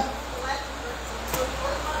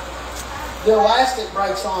 The elastic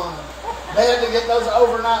breaks on. They had to get those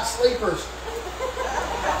overnight sleepers.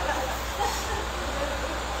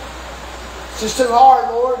 It's just too hard,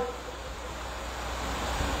 Lord.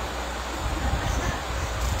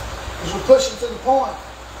 Because we're pushing to the point.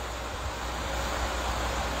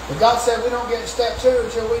 But God said we don't get to step 2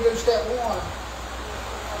 until we do step 1.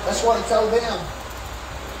 That's what He told them.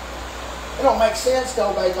 It don't make sense to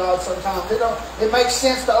obey God sometimes. It makes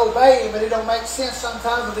sense to obey Him, but it don't make sense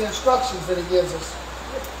sometimes with the instructions that He gives us.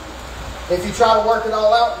 If you try to work it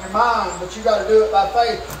all out in your mind, but you got to do it by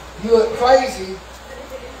faith, you look crazy.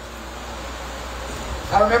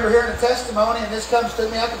 I remember hearing a testimony, and this comes to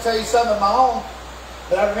me. I can tell you some of my own.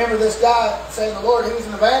 But I remember this guy saying the Lord, he was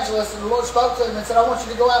an evangelist, and the Lord spoke to him and said, I want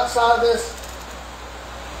you to go outside of this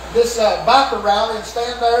biker rally and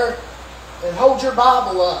stand there and hold your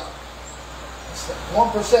Bible up. It's a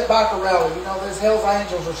 1% biker rally. You know, there's Hell's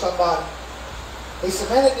Angels or somebody. He said,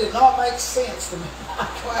 man, it did not make sense to me. I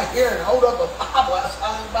come out here and hold up a Bible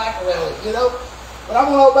outside of the biker rally, you know. But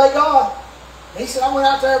I'm going to obey God. And he said, I went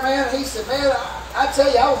out there, man. And he said, man, I tell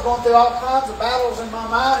you, I was going through all kinds of battles in my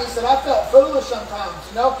mind. He said, I felt foolish sometimes,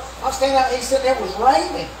 you know. I'm standing out, he said, it was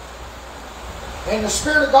raining. And the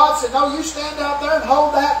Spirit of God said, no, you stand out there and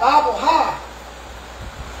hold that Bible high.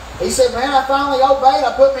 He said, man, I finally obeyed.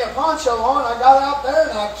 I put me a poncho on. I got out there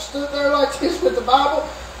and I stood there like this with the Bible.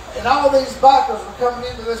 And all these bikers were coming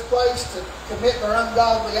into this place to commit their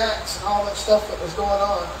ungodly acts and all that stuff that was going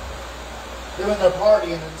on. Doing their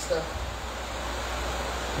partying and stuff.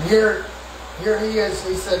 And here he is,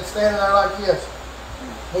 he said, standing there like this.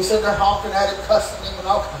 He said they're honking at him, cussing him, and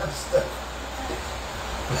all kinds of stuff.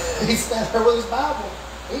 He's standing there with his Bible.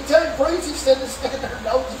 He didn't tell him to preach, he said to stand there and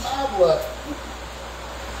hold his Bible up.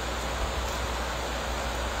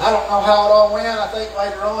 I don't know how it all went. I think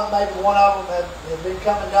later on, maybe one of them had been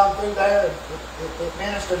coming down through there, and it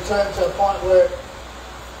ministered to him to a point where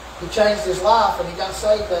he changed his life, and he got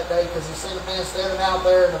saved that day because he seen a man standing out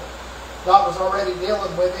there, and God was already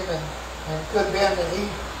dealing with him, and it could have been that he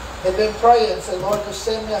had been praying and said, Lord, just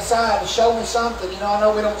send me a sign to show me something. You know, I know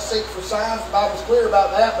we don't seek for signs. The Bible's clear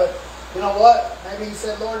about that, but you know what? Maybe he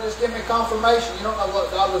said, Lord, just give me confirmation. You don't know what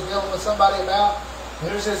God was dealing with somebody about.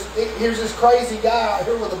 Here's this crazy guy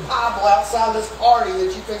here with a Bible outside this party that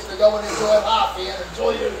you fix to go and enjoy life in.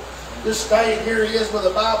 Enjoy your stay, and here he is with a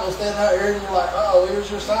Bible standing out here, and you're like, oh, here's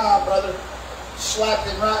your sign, brother. Slapped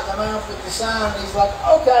him right in the mouth with the sign, and he's like,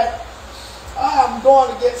 okay, I'm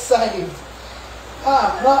going to get saved.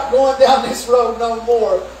 I'm not going down this road no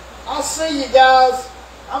more. I'll see you guys.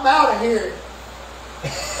 I'm out of here.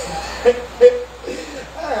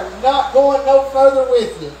 I am not going no further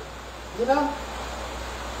with you. You know?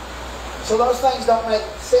 So those things don't make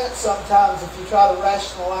sense sometimes if you try to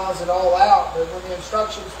rationalize it all out. But when the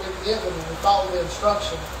instructions been given and we follow the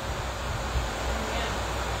instruction.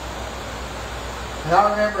 And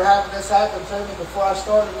I remember having this happen to me before I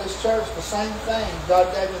started this church. The same thing.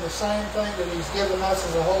 God gave me the same thing that He's given us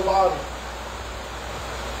as a whole body.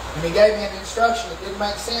 And He gave me an instruction that didn't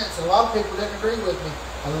make sense. And a lot of people didn't agree with me.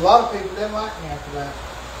 And a lot of people didn't like me after that.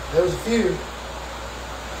 There was a few.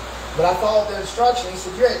 But I followed the instruction. He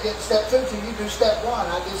said, you're at getting step 2 till you do step 1.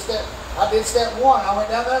 I did step 1. I went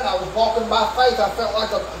down there and I was walking by faith. I felt like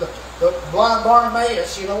the blind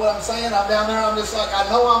Bartimaeus. You know what I'm saying? I'm down there. I'm just like, I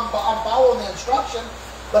know I'm following the instruction.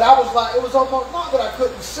 But I was like, it was almost, not that I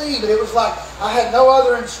couldn't see, but it was like I had no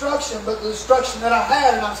other instruction but the instruction that I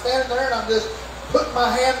had. And I'm standing there and I'm just putting my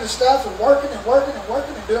hand to stuff and working and working and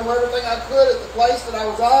working and doing everything I could at the place that I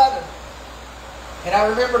was at. And I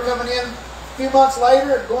remember coming in a few months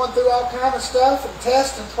later and going through all kind of stuff and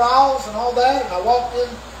tests and trials and all that. And I walked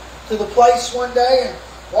into the place one day and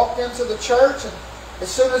walked into the church. And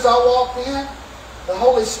as soon as I walked in, the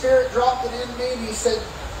Holy Spirit dropped it in me and He said,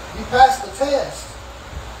 you passed the test.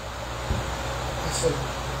 I said,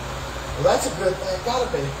 well, that's a good thing.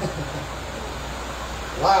 Gotta be.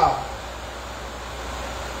 Wow.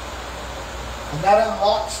 And that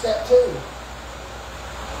unlocked step 2.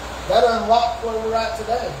 That unlocked where we're at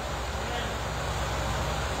today.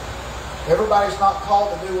 Everybody's not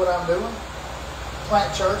called to do what I'm doing.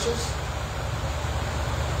 Plant churches.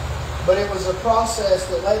 But it was a process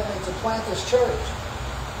that led me to plant this church.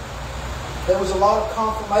 There was a lot of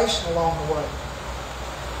confirmation along the way.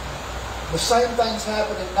 The same thing's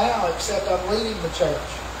happening now, except I'm leading the church.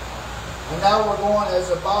 And now we're going as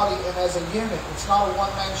a body and as a unit. It's not a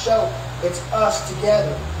one-man show. It's us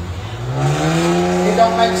together. It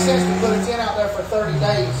don't make sense to put a tent out there for 30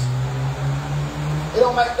 days. They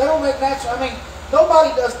don't make natural. I mean,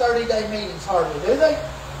 nobody does 30-day meetings hardly, do they?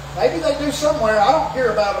 Maybe they do somewhere. I don't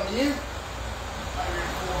hear about them. Do you?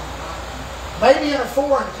 Maybe in a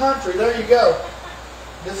foreign country. There you go.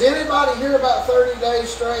 Does anybody hear about 30 days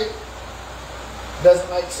straight? Doesn't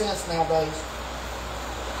make sense nowadays.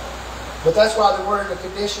 But that's why we're in the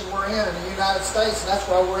condition we're in the United States, and that's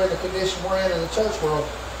why we're in the condition we're in the church world.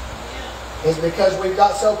 Is because we've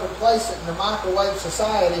got so complacent in the microwave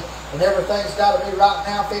society, and everything's got to be right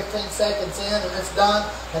now, 15 seconds in, and it's done,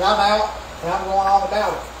 and I'm out, and I'm going on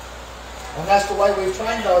about it. And that's the way we've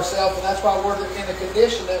trained ourselves, and that's why we're in the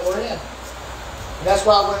condition that we're in. And that's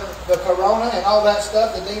why when the corona and all that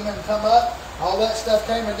stuff, the demon come up, all that stuff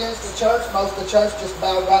came against the church, most of the church just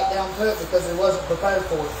bowed right down to it because they wasn't prepared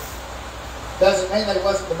for it. Doesn't mean they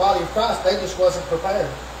wasn't the body of Christ, they just wasn't prepared.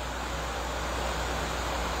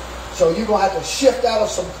 So you're going to have to shift out of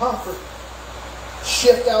some comfort,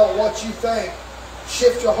 shift out of what you think,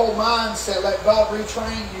 shift your whole mindset, let God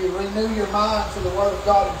retrain you, renew your mind to the Word of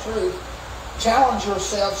God and truth. Challenge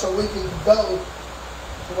yourself so we can go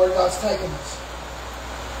to where God's taking us.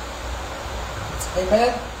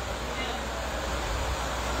 Amen?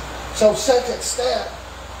 So second step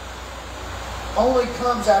only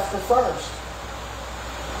comes after first.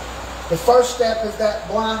 The first step is that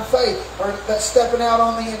blind faith, or that stepping out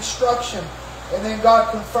on the instruction. And then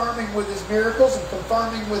God confirming with His miracles and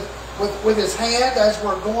confirming with His hand as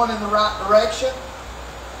we're going in the right direction.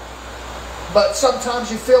 But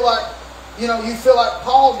sometimes you feel like, you feel like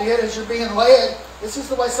Paul did as you're being led. This is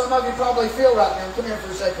the way some of you probably feel right now. Come here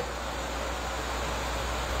for a second.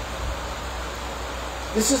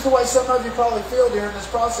 This is the way some of you probably feel during this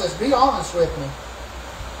process. Be honest with me.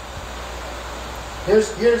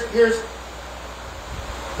 Here's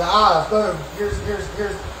the eyes. Boom. Here's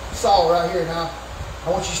Saul right here. Now, I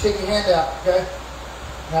want you to stick your hand out, okay?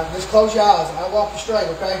 Now, just close your eyes. I'll walk you straight,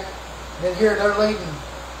 okay? And then here, they're leading.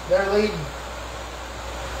 They're leading.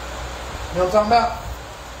 You know what I'm talking about?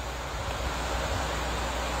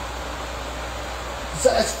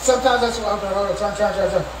 Sometimes that's what I'm doing.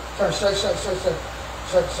 Turn. Straight. Straight.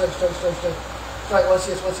 What's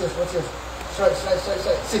this? Straight.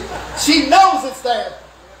 See, she knows it's there.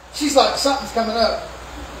 She's like, something's coming up.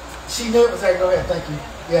 She knew it was there. Go ahead, thank you.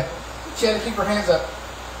 Yeah. She had to keep her hands up.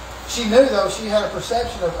 She knew, though, she had a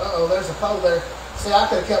perception of, uh-oh, there's a pole there. See, I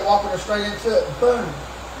could have kept walking her straight into it, and boom.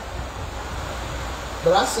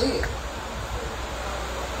 But I see it.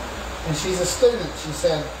 And she's a student, she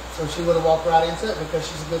said. So she would have walked right into it because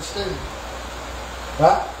she's a good student.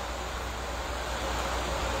 Right?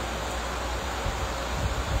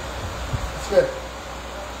 That's good.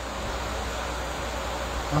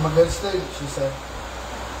 I'm a good student, she said.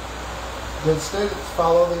 Good students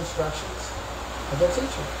follow the instructions of their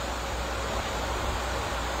teacher.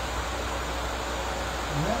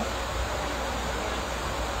 Amen.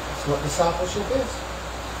 That's what discipleship is.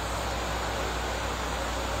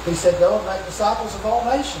 He said, go and make disciples of all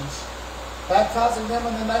nations, baptizing them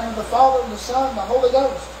in the name of the Father and the Son and the Holy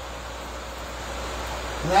Ghost.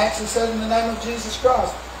 And Acts, he said, in the name of Jesus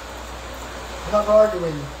Christ. I'm not going to argue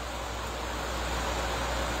with you.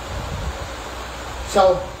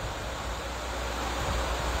 So,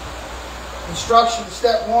 instruction,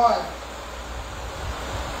 step one.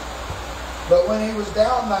 But when he was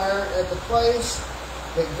down there at the place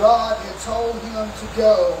that God had told him to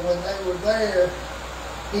go, when they were there,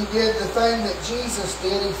 he did the thing that Jesus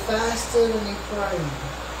did. He fasted and he prayed.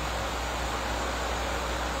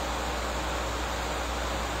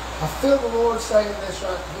 I feel the Lord saying this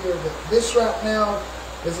right here, that this right now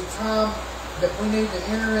is a time that we need to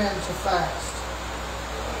enter into fast.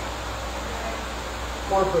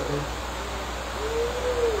 Corporately.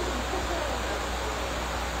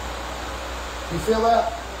 You feel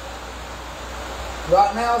that?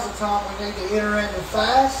 Right now is the time we need to enter into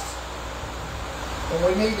fast. And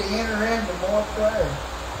we need to enter into more prayer.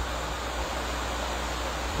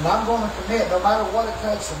 And I'm going to commit, no matter what it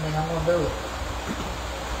takes of me, I'm going to do it.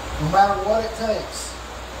 No matter what it takes.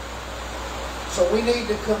 So we need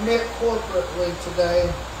to commit corporately today.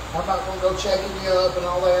 I'm not going to go checking you up and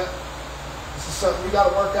all that. This is something you got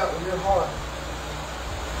to work out with your heart.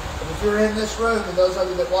 But if you're in this room, and those of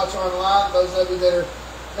you that watch online, those of you that are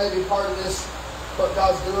maybe part of this, what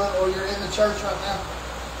God's doing, or you're in the church right now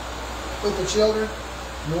with the children,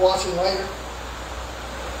 you're watching later.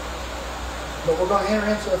 But we're going to enter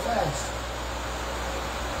into a fast.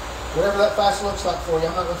 Whatever that fast looks like for you.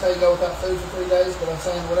 I'm not going to tell you go without food for 3 days, but I'm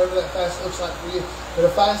saying whatever that fast looks like for you. But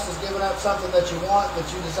a fast is giving up something that you want, that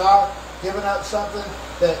you desire, giving up something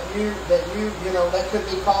that you know, that could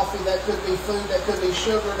be coffee, that could be food, that could be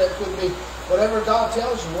sugar, that could be whatever God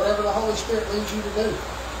tells you, whatever the Holy Spirit leads you to do.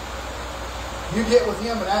 You get with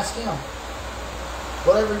Him and ask Him.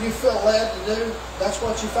 Whatever you feel led to do, that's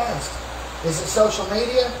what you fast. Is it social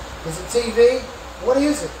media? Is it TV? What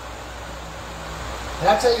is it? And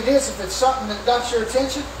I tell you this, if it's something that got your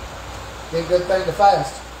attention, it'd be a good thing to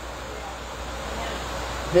fast.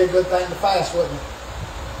 It'd be a good thing to fast, wouldn't it?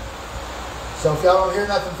 So if y'all don't hear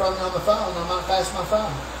nothing from me on the phone, I might fast my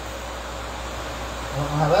phone. I don't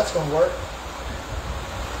know how that's going to work.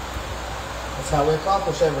 That's how we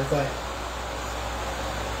accomplish everything.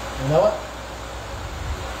 You know what?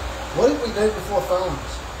 What did we do before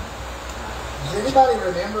phones? Does anybody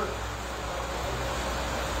remember?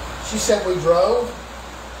 She said we drove.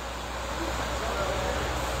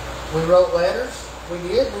 We wrote letters. We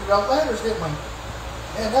did. We wrote letters, didn't we?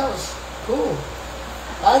 Man, that was cool.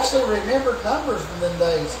 I actually remembered numbers in them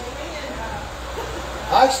days.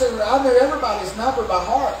 I knew everybody's number by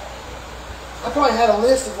heart. I probably had a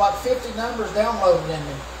list of like 50 numbers downloaded in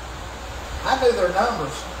me. I knew their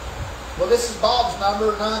numbers. Well, this is Bob's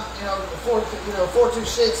number,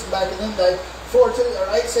 426 back in them days,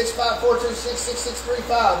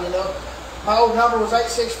 865-426-6635. My old number was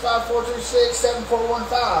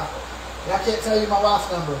 865-426-7415. And I can't tell you my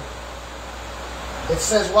wife's number. It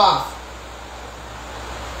says wife.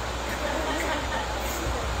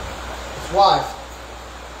 It's wife.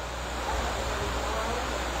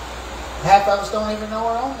 Half of us don't even know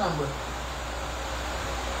our own number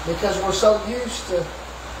because we're so used to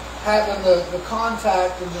having the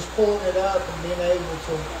contact and just pulling it up and being able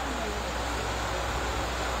to.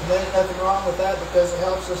 And there ain't nothing wrong with that because it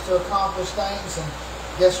helps us to accomplish things. And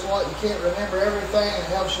guess what? You can't remember everything. It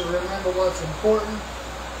helps you remember what's important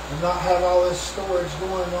and not have all this storage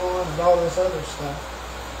going on and all this other stuff.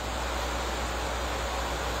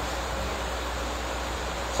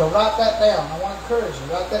 So write that down. I want to encourage you.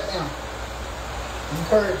 Write that down.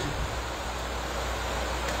 Encourage you.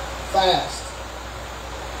 Fast.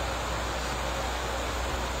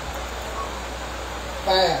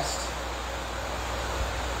 Fast.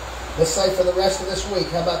 Let's say for the rest of this week.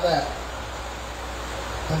 How about that?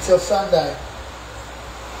 Until Sunday.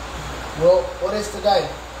 Well, what is today?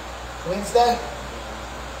 Wednesday?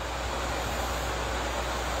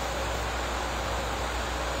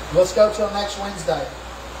 Let's go till next Wednesday.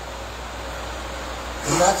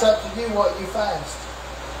 And that's up to you what you fast.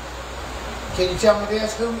 Can you tell me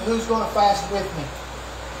this? Who's going to fast with me?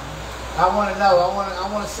 I want to know. I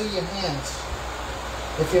want to see your hands.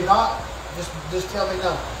 If you're not, just tell me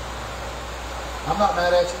no. I'm not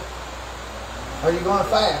mad at you. Are you going to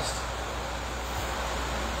fast?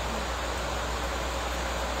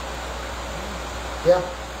 Yeah.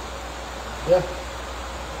 Yeah.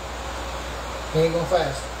 He ain't going to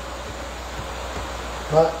fast.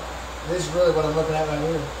 But this is really what I'm looking at right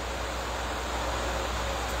here.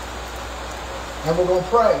 And we're going to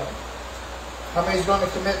pray. How many is going to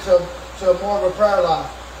commit to more of a prayer life?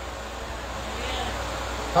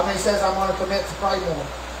 How many says I'm going to commit to pray more?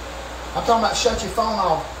 I'm talking about shut your phone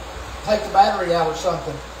off. Take the battery out or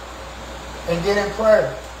something. And get in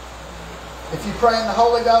prayer. If you pray in the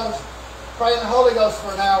Holy Ghost, pray in the Holy Ghost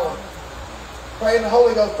for an hour. Pray in the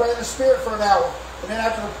Holy Ghost. Pray in the Spirit for an hour. And then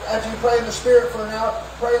after you pray in the Spirit for an hour,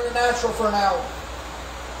 pray in the natural for an hour.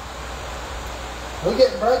 We're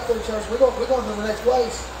getting breakthrough, church. We're going to the next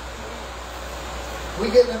place.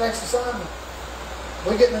 We're getting the next assignment.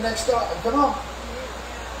 We're getting the next start. Come on.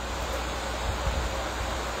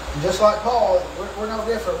 And just like Paul, we're no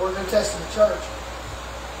different. We're a New Testament church.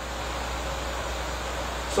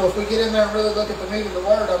 So if we get in there and really look at the meat of the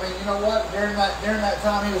Word, I mean, you know what? During that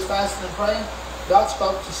time he was fasting and praying, God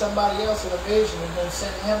spoke to somebody else in a vision and then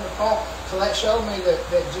sent him to Paul. So that showed me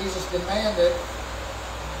that Jesus demanded.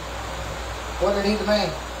 What did he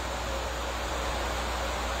demand?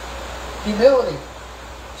 Humility.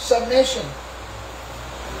 Submission.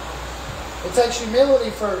 It takes humility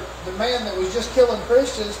for the man that was just killing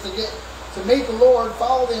Christians to meet the Lord,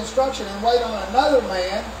 follow the instruction, and wait on another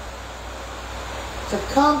man to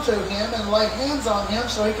come to him and lay hands on him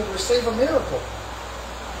so he could receive a miracle.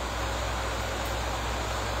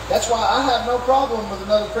 That's why I have no problem with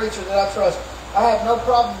another preacher that I trust. I have no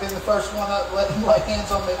problem being the first one up, letting him lay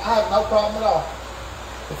hands on me. I have no problem at all.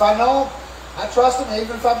 If I know him, I trust him,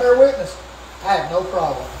 even if I bear witness. I have no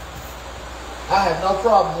problem. I have no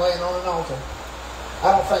problem laying on an altar.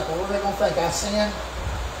 I don't think, well, what are they going to think? I sinned?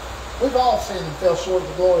 We've all sinned and fell short of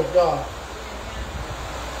the glory of God.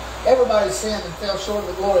 Everybody sinned and fell short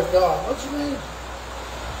of the glory of God. What you mean?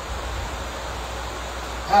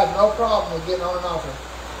 I have no problem with getting on an altar.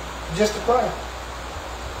 Just to pray.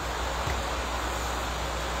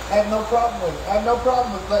 I have no problem with it. I have no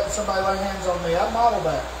problem with letting somebody lay hands on me. I model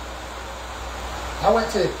that. I went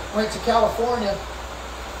to California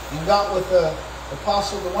and got with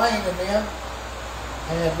Apostle Dwayne and them,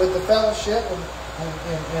 and with the fellowship and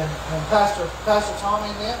Pastor Tommy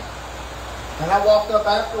and them. And I walked up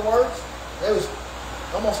afterwards. There was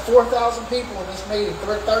almost 4,000 people in this meeting.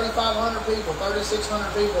 3,500 people,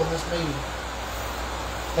 3,600 people in this meeting.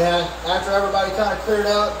 And after everybody kind of cleared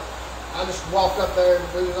out, I just walked up there.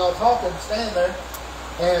 We was all talking, standing there.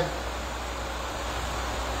 And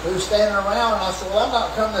we were standing around, and I said, well, I'm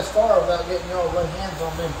not coming this far without getting y'all to lay hands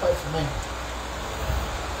on me and pray for me.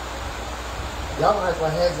 Y'all don't have to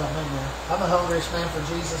lay hands on me, man. I'm the hungriest man for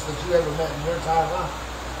Jesus that you ever met in your entire life.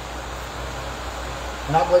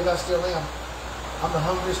 And I believe I still am. I'm the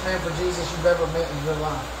hungriest man for Jesus you've ever met in your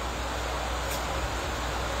life.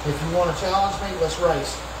 If you want to challenge me, let's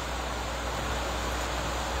race.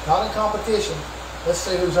 Not in competition. Let's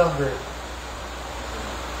see who's hungry.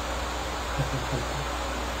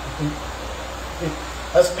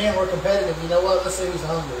 Us men, we're competitive. You know what? Let's see who's the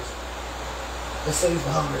hungriest. Let's see who's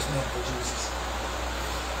the hungriest man for Jesus.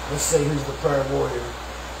 Let's see who's the prayer warrior.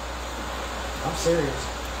 I'm serious.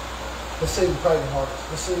 Let's see who prayed the hardest.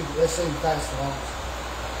 Let's see who fasted the longest.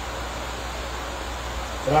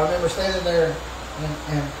 But I remember standing there,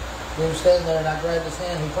 and we were standing there, and I grabbed his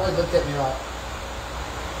hand. He probably looked at me like,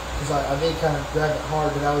 because I did kind of grab it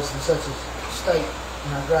hard, but I was in such a state,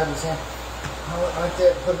 and I grabbed his hand. I went right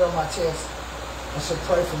there, put it on my chest. I said,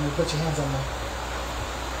 pray for me. Put your hands on me.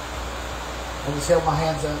 I just held my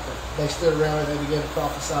hands up. They stood around me. They began to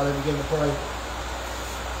prophesy. They began to pray.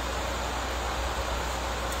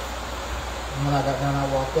 And when I got done, I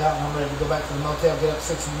walked out, and I'm ready to go back to the motel, get up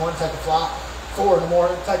 6 in the morning, take a flight. 4 in the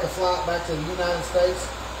morning, take a flight back to the United States.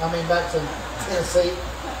 Back to Tennessee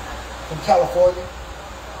from California.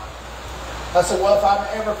 I said, well, if I'm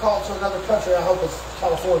ever called to another country, I hope it's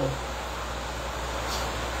California.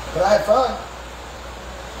 But I had fun.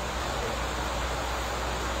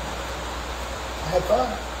 I had fun.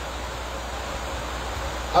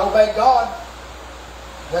 I obeyed God.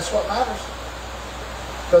 That's what matters.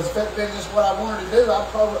 Because if it had been just what I wanted to do, I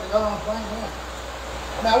probably wouldn't have gone on a plane then.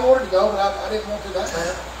 I mean, I wanted to go, but I didn't want to that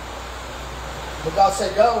bad. But God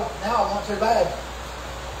said go. Now I want to bad.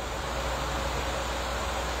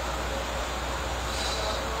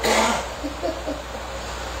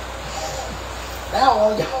 Now I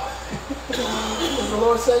want to go. Because the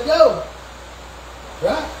Lord said go.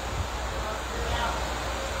 Right?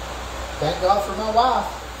 Thank God for my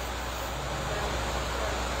wife.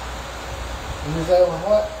 You was there when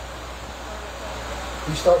what?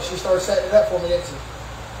 She started setting it up for me, didn't she?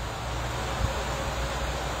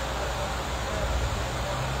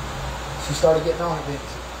 She started getting on it, didn't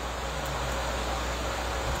she?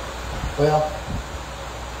 Well,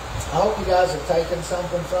 I hope you guys have taken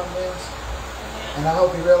something from this. And I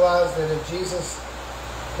hope you realize that if Jesus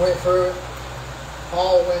went through it,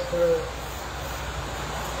 Paul went through it,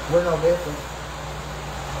 we're no different.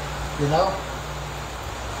 You know?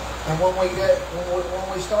 And when we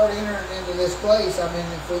start entering into this place, I mean,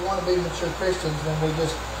 if we want to be mature Christians, then we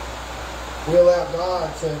just will allow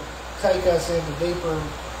God to take us into deeper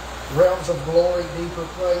realms of glory, deeper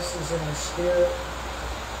places in the Spirit,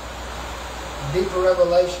 deeper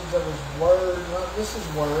revelations of His Word. Well, this is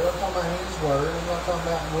Word. I'm talking about His Word. I'm not talking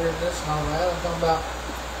about weirdness and all that. I'm talking about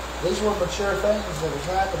these were mature things that was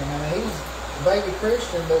happening. I mean, he was a baby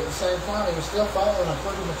Christian, but at the same time, he was still following a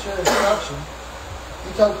pretty mature instruction. You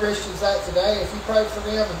told Christians that today, if you prayed for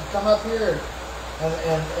them and come up here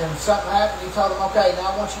and something happened, you told them, okay, now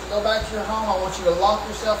I want you to go back to your home. I want you to lock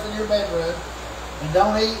yourself in your bedroom and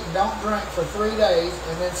don't eat and don't drink for 3 days,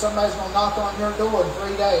 and then somebody's going to knock on your door in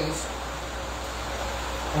 3 days.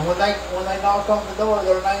 And when they knock on the door,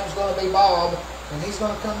 their name's going to be Bob, and he's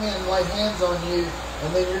going to come in and lay hands on you, and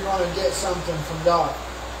then you're going to get something from God.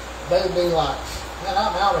 They would be like, man,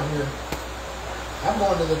 I'm out of here. I'm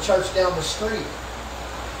going to the church down the street.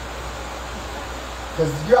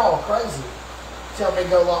 Because you're all crazy. Tell me to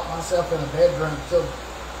go lock myself in a bedroom until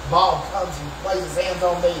Bob comes and lays his hands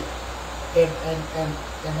on me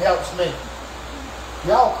and helps me.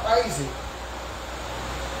 Y'all crazy.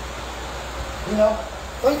 You know,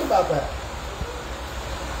 think about that.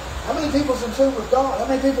 How many people's in tune with God? How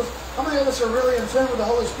many of us are really in tune with the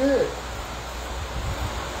Holy Spirit?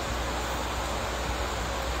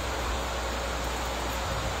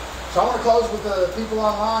 So I want to close with the people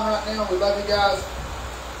online right now. We love you guys.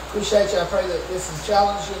 Appreciate you. I pray that this has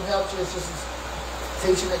challenged you and helped you. It's just a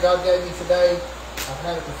teaching that God gave me today. I've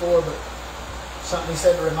had it before, but something He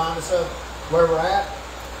said to remind us of where we're at.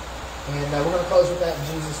 And we're going to close with that in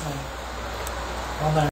Jesus' name. Amen.